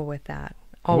struggle with that.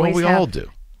 Well, we all do.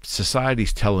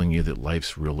 Society's telling you that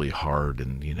life's really hard,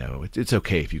 and it's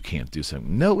okay if you can't do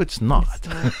something. No, it's not.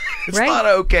 It's not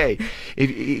okay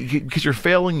because you're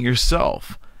failing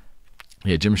yourself.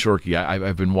 Yeah, Jim Shorkey.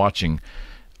 I've been watching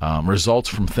Results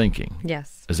from Thinking.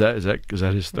 Yes. Is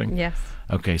that his thing? Yes.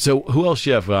 Okay. So who else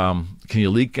you have? Can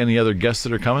you leak any other guests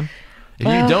that are coming?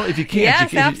 If you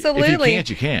can't, yes, absolutely. If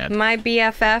you can't, you can't. My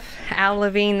BFF, Al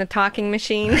Levine, the talking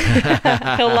machine.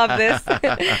 He'll love this.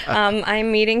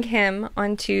 I'm meeting him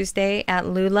on Tuesday at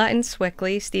Lula in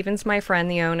Swickley. Steven's my friend,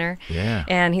 the owner. Yeah.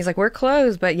 And he's like, we're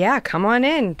closed, but yeah, come on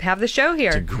in, have the show here.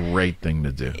 It's a great thing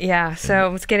to do. Yeah,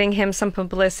 so it's getting him some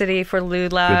publicity for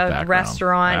Lula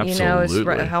restaurant. Absolutely.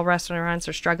 You know, how restaurants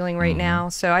are struggling right now.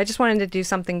 So I just wanted to do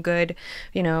something good,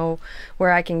 you know,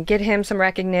 where I can get him some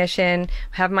recognition,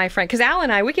 have my friend, because Al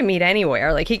and I, we can meet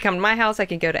anywhere. Like, he'd come to my house, I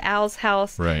could go to Al's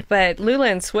house. Right. But Lula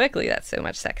and Swickley, that's so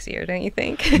much sexier, don't you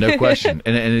think? No question.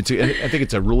 And I think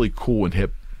it's a really cool and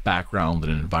hip background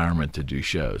and environment to do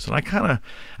shows. And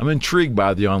I'm intrigued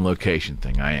by the on location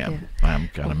thing. I'm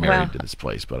kind of married to this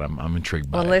place, but I'm intrigued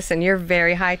by it. Well, listen, you're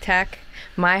very high tech.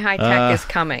 My high tech is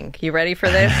coming. You ready for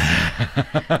this?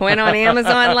 Went on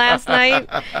Amazon last night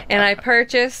and I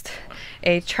purchased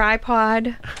a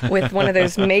tripod with one of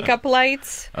those makeup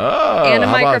lights and a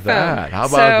microphone. How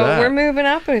about that? We're moving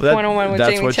up with one-on-one with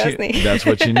Jaime Chesney. That's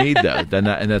what you need, though. And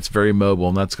that's very mobile,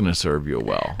 and that's going to serve you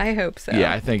well. I hope so.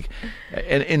 Yeah, I think,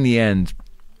 and in the end,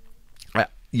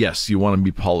 yes, you want to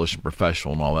be polished and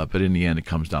professional and all that, but in the end, it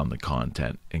comes down to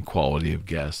content and quality of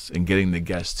guests and getting the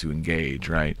guests to engage,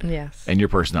 right? Yes. And your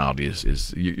personality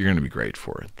is you're going to be great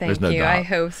for it. Thank you. I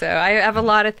hope so. I have a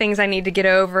lot of things I need to get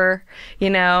over, you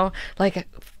know, like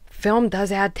film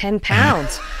does add 10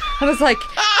 pounds. I was like,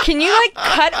 can you like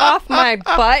cut off my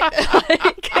butt?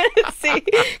 See,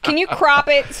 can you crop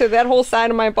it so that whole side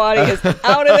of my body is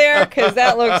out of there? Because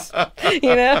that looks,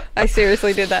 you know, I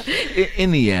seriously did that.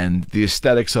 In the end, the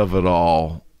aesthetics of it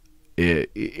all,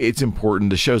 it's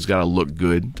important. The show's got to look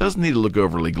good. It doesn't need to look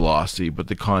overly glossy, but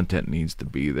the content needs to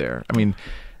be there. I mean,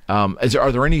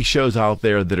 are there any shows out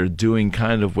there that are doing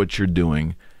kind of what you're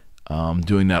doing?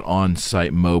 Doing that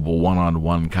on-site mobile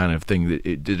one-on-one kind of thing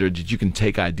that you can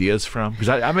take ideas from? Because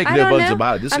I make no bones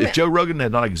about it. If Joe Rogan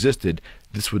had not existed,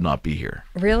 this would not be here.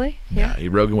 Really? Yeah.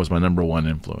 Rogan was my #1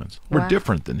 influence. Wow. We're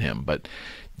different than him, but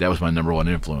that was my #1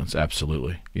 influence.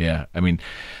 Absolutely. Yeah. I mean,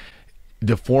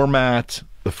 the format,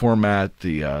 the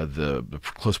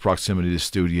close proximity to the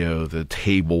studio, the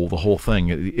table, the whole thing,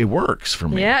 it works for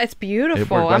me. Yeah, it's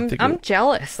beautiful. I'm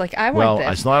jealous. Like, I want this.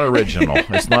 Well, it's not original.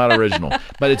 It's not original.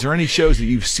 But is there any shows that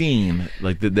you've seen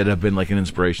like that have been like an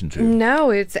inspiration to you? No,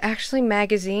 it's actually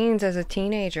magazines as a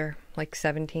teenager, like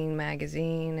 17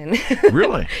 magazine. And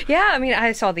Really? Yeah, I mean,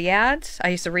 I saw the ads. I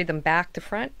used to read them back to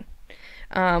front.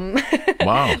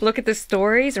 Wow. Look at the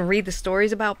stories and read the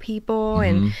stories about people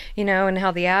and, you know, and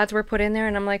how the ads were put in there.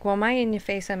 And I'm like, well, my In Your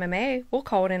Face MMA, we'll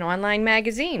call it an online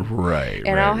magazine. Right.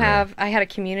 And I had a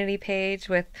community page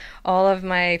with all of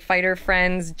my fighter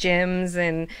friends, gyms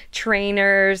and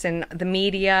trainers and the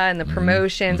media and the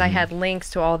promotions. I had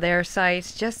links to all their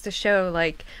sites just to show,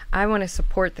 like, I want to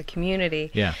support the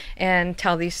community and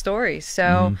tell these stories.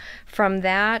 So from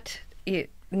that,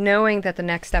 knowing that the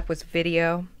next step was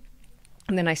video,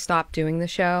 and then I stopped doing the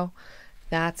show.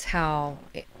 That's how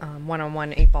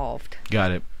one-on-one evolved.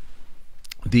 Got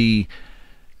it.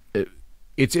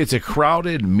 It's a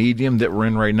crowded medium that we're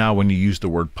in right now when you use the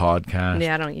word podcast.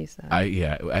 Yeah, I don't use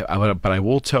that. But I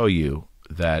will tell you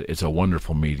that it's a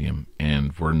wonderful medium,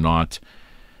 and we're not.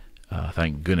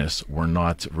 Thank goodness, we're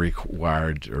not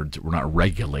required or we're not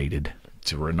regulated.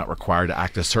 We're not required to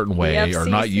act a certain way or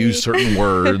not use certain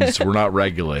words. We're not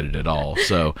regulated at all.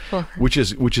 So, which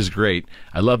is great.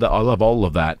 I love that. I love all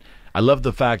of that. I love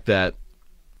the fact that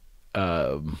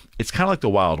it's kind of like the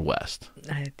Wild West.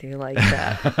 I do like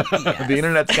that. Yes. The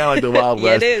internet's kind of like the Wild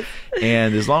West. It is.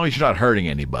 And as long as you're not hurting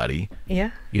anybody,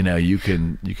 you know, you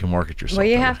can market yourself. Well,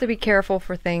 you have to be careful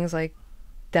for things like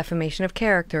defamation of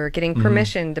character, getting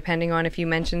permission, depending on if you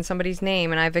mention somebody's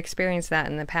name, and I've experienced that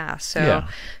in the past. So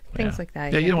things like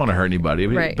that. Yeah, you don't want to hurt anybody. I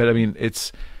mean, right. But I mean,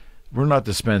 we're not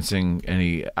dispensing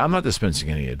any. I'm not dispensing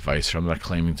any advice. I'm not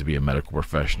claiming to be a medical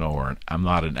professional, or I'm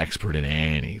not an expert in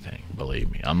anything.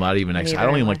 Believe me, I'm not even. I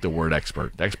don't even like the word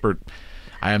expert.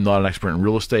 I am not an expert in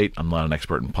real estate. I'm not an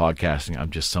expert in podcasting. I'm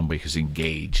just somebody who's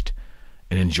engaged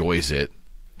and enjoys it.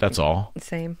 That's all.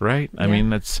 Same. Right. I mean,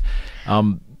 that's.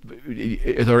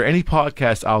 Are there any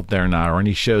podcasts out there now, or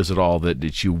any shows at all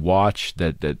that you watch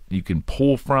that you can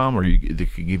pull from, or that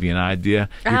could give you an idea?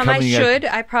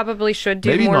 I probably should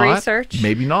do more research.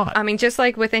 Maybe not. I mean, just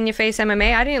like with In Your Face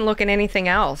MMA, I didn't look at anything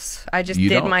else. I just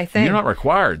did my thing. You're not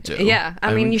required to. Yeah.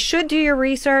 I mean, you should do your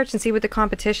research and see what the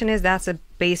competition is. That's a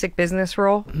basic business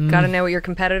rule. Got to know what your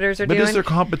competitors are doing. But is there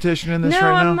competition in this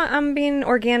right now? No, I'm being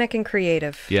organic and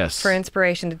creative. Yes. For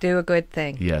inspiration to do a good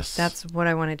thing. Yes. That's what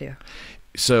I want to do.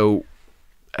 So,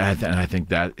 and I think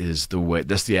that is the way.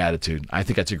 That's the attitude. I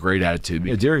think that's a great attitude.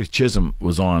 Darius Chisholm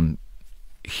was on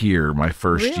here my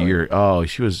first Really? year. Oh,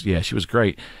 she was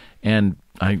great. And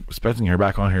I'm expecting her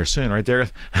back on here soon, right there.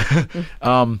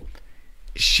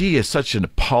 She is such a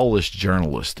polished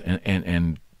journalist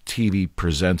and TV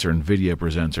presenter and video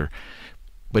presenter.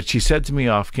 But she said to me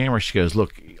off camera, she goes,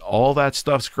 look, all that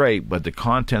stuff's great, but the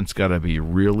content's got to be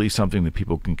really something that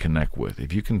people can connect with.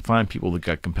 If you can find people that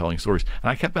got compelling stories. And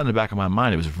I kept that in the back of my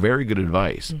mind. It was very good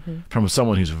advice from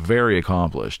someone who's very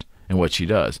accomplished in what she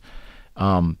does.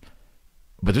 But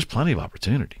there's plenty of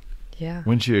opportunity. Yeah.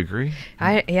 Wouldn't you agree?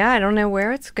 I don't know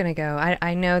where it's going to go.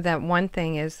 I know that one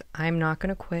thing is I'm not going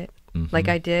to quit. Like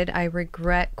I did. I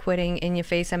regret quitting In Your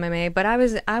Face MMA, but I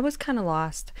was kind of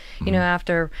lost, you know,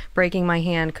 after breaking my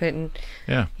hand, you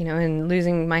know, and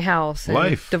losing my house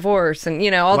and divorce and,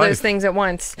 you know, all those things at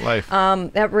once.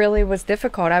 That really was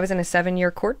difficult. I was in a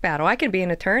 7-year court battle. I could be an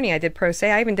attorney. I did pro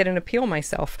se. I even did an appeal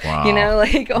myself. Wow. You know,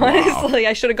 like honestly,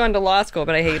 I should have gone to law school,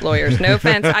 but I hate lawyers. No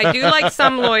offense. I do like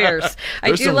some lawyers.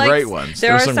 There's some great ones.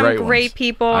 There are some great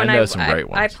people, I and know some great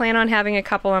ones. I plan on having a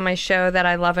couple on my show that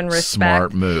I love and respect.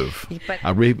 Smart move.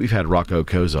 But we've had Rocco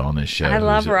Koza on this show. I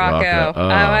love Rocco. Oh.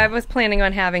 I was planning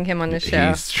on having him on the show.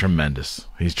 He's tremendous.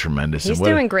 He's tremendous. He's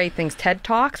doing great things. TED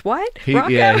Talks. What? Rocco?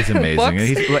 Yeah, he's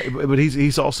amazing. But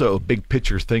he's also a big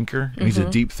picture thinker. He's a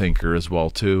deep thinker as well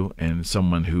too, and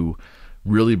someone who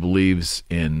really believes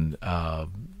in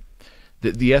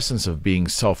the essence of being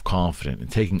self-confident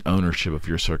and taking ownership of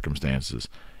your circumstances.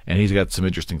 And he's got some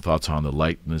interesting thoughts on the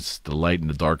light and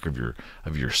the dark of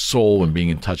your soul and being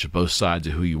in touch with both sides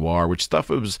of who you are, which stuff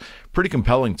was pretty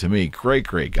compelling to me. Great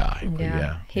guy.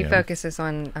 Yeah. He focuses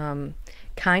on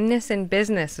kindness in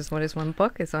business is what his one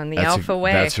book is on, the Alpha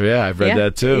Way. I've read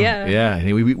that too. Yeah.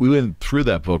 And we went through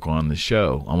that book on the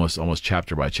show almost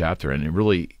chapter by chapter,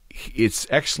 and it's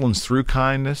excellence through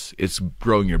kindness. It's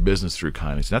growing your business through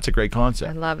kindness. And that's a great concept.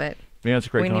 I love it. Yeah, it's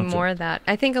a great concept. We need more of that.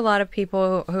 I think a lot of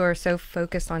people who are so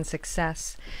focused on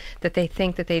success that they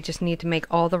think that they just need to make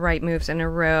all the right moves in a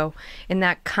row, and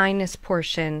that kindness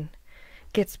portion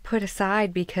gets put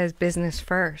aside because business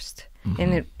first,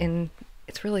 and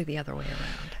it's really the other way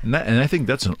around. And I think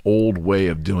that's an old way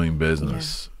of doing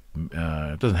business.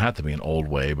 Yeah. It doesn't have to be an old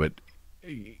way, but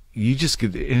you just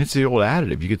get, and it's the old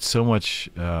additive. You get so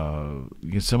much, you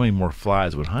get so many more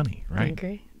flies with honey, right? I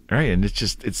agree. Right, and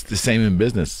it's the same in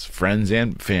business, friends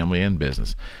and family and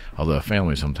business. Although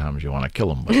family, sometimes you want to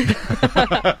kill them.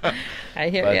 But I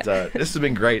hear you. This has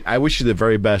been great. I wish you the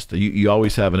very best. You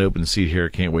always have an open seat here.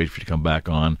 Can't wait for you to come back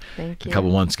on. Thank you. A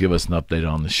couple months, give us an update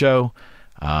on the show.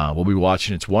 We'll be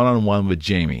watching. It's one-on-one with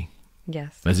Jaime.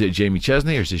 Yes. Is it Jaime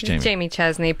Chesney or is this Jaime? It's Jaime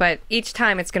Chesney, but each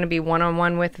time it's going to be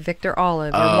one-on-one with Victor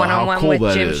Olive, or one-on-one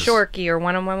with Jim Shorkey, or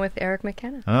one-on-one with Eric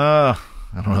McKenna.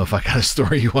 I don't know if I got a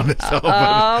story you want to tell.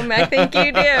 I think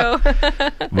you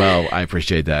do. Well, I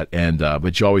appreciate that, and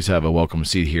but you always have a welcome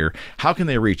seat here. How can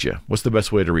they reach you? What's the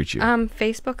best way to reach you?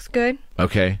 Facebook's good.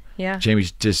 Okay. Yeah. Jaime,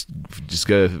 just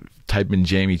go type in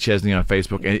Jaime Chesney on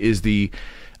Facebook, and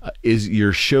is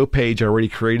your show page already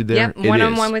created there? Yep,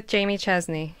 one-on-one with Jaime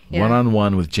Chesney. Yeah.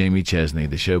 One-on-one with Jaime Chesney.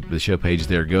 The show page is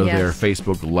there. Go there.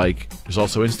 Facebook, like. There's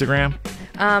also Instagram.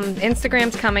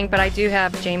 Instagram's coming, but I do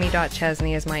have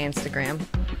Jaime.Chesney as my Instagram.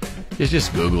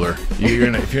 Just Google her.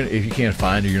 If you can't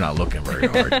find her, you're not looking very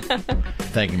hard.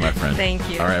 Thank you, my friend. Thank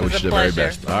you. All right, wish you the very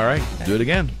best. All right, do it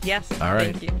again. Yes. All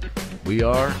right. Thank you. We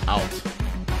are out.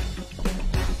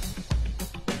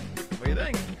 What do you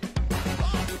think?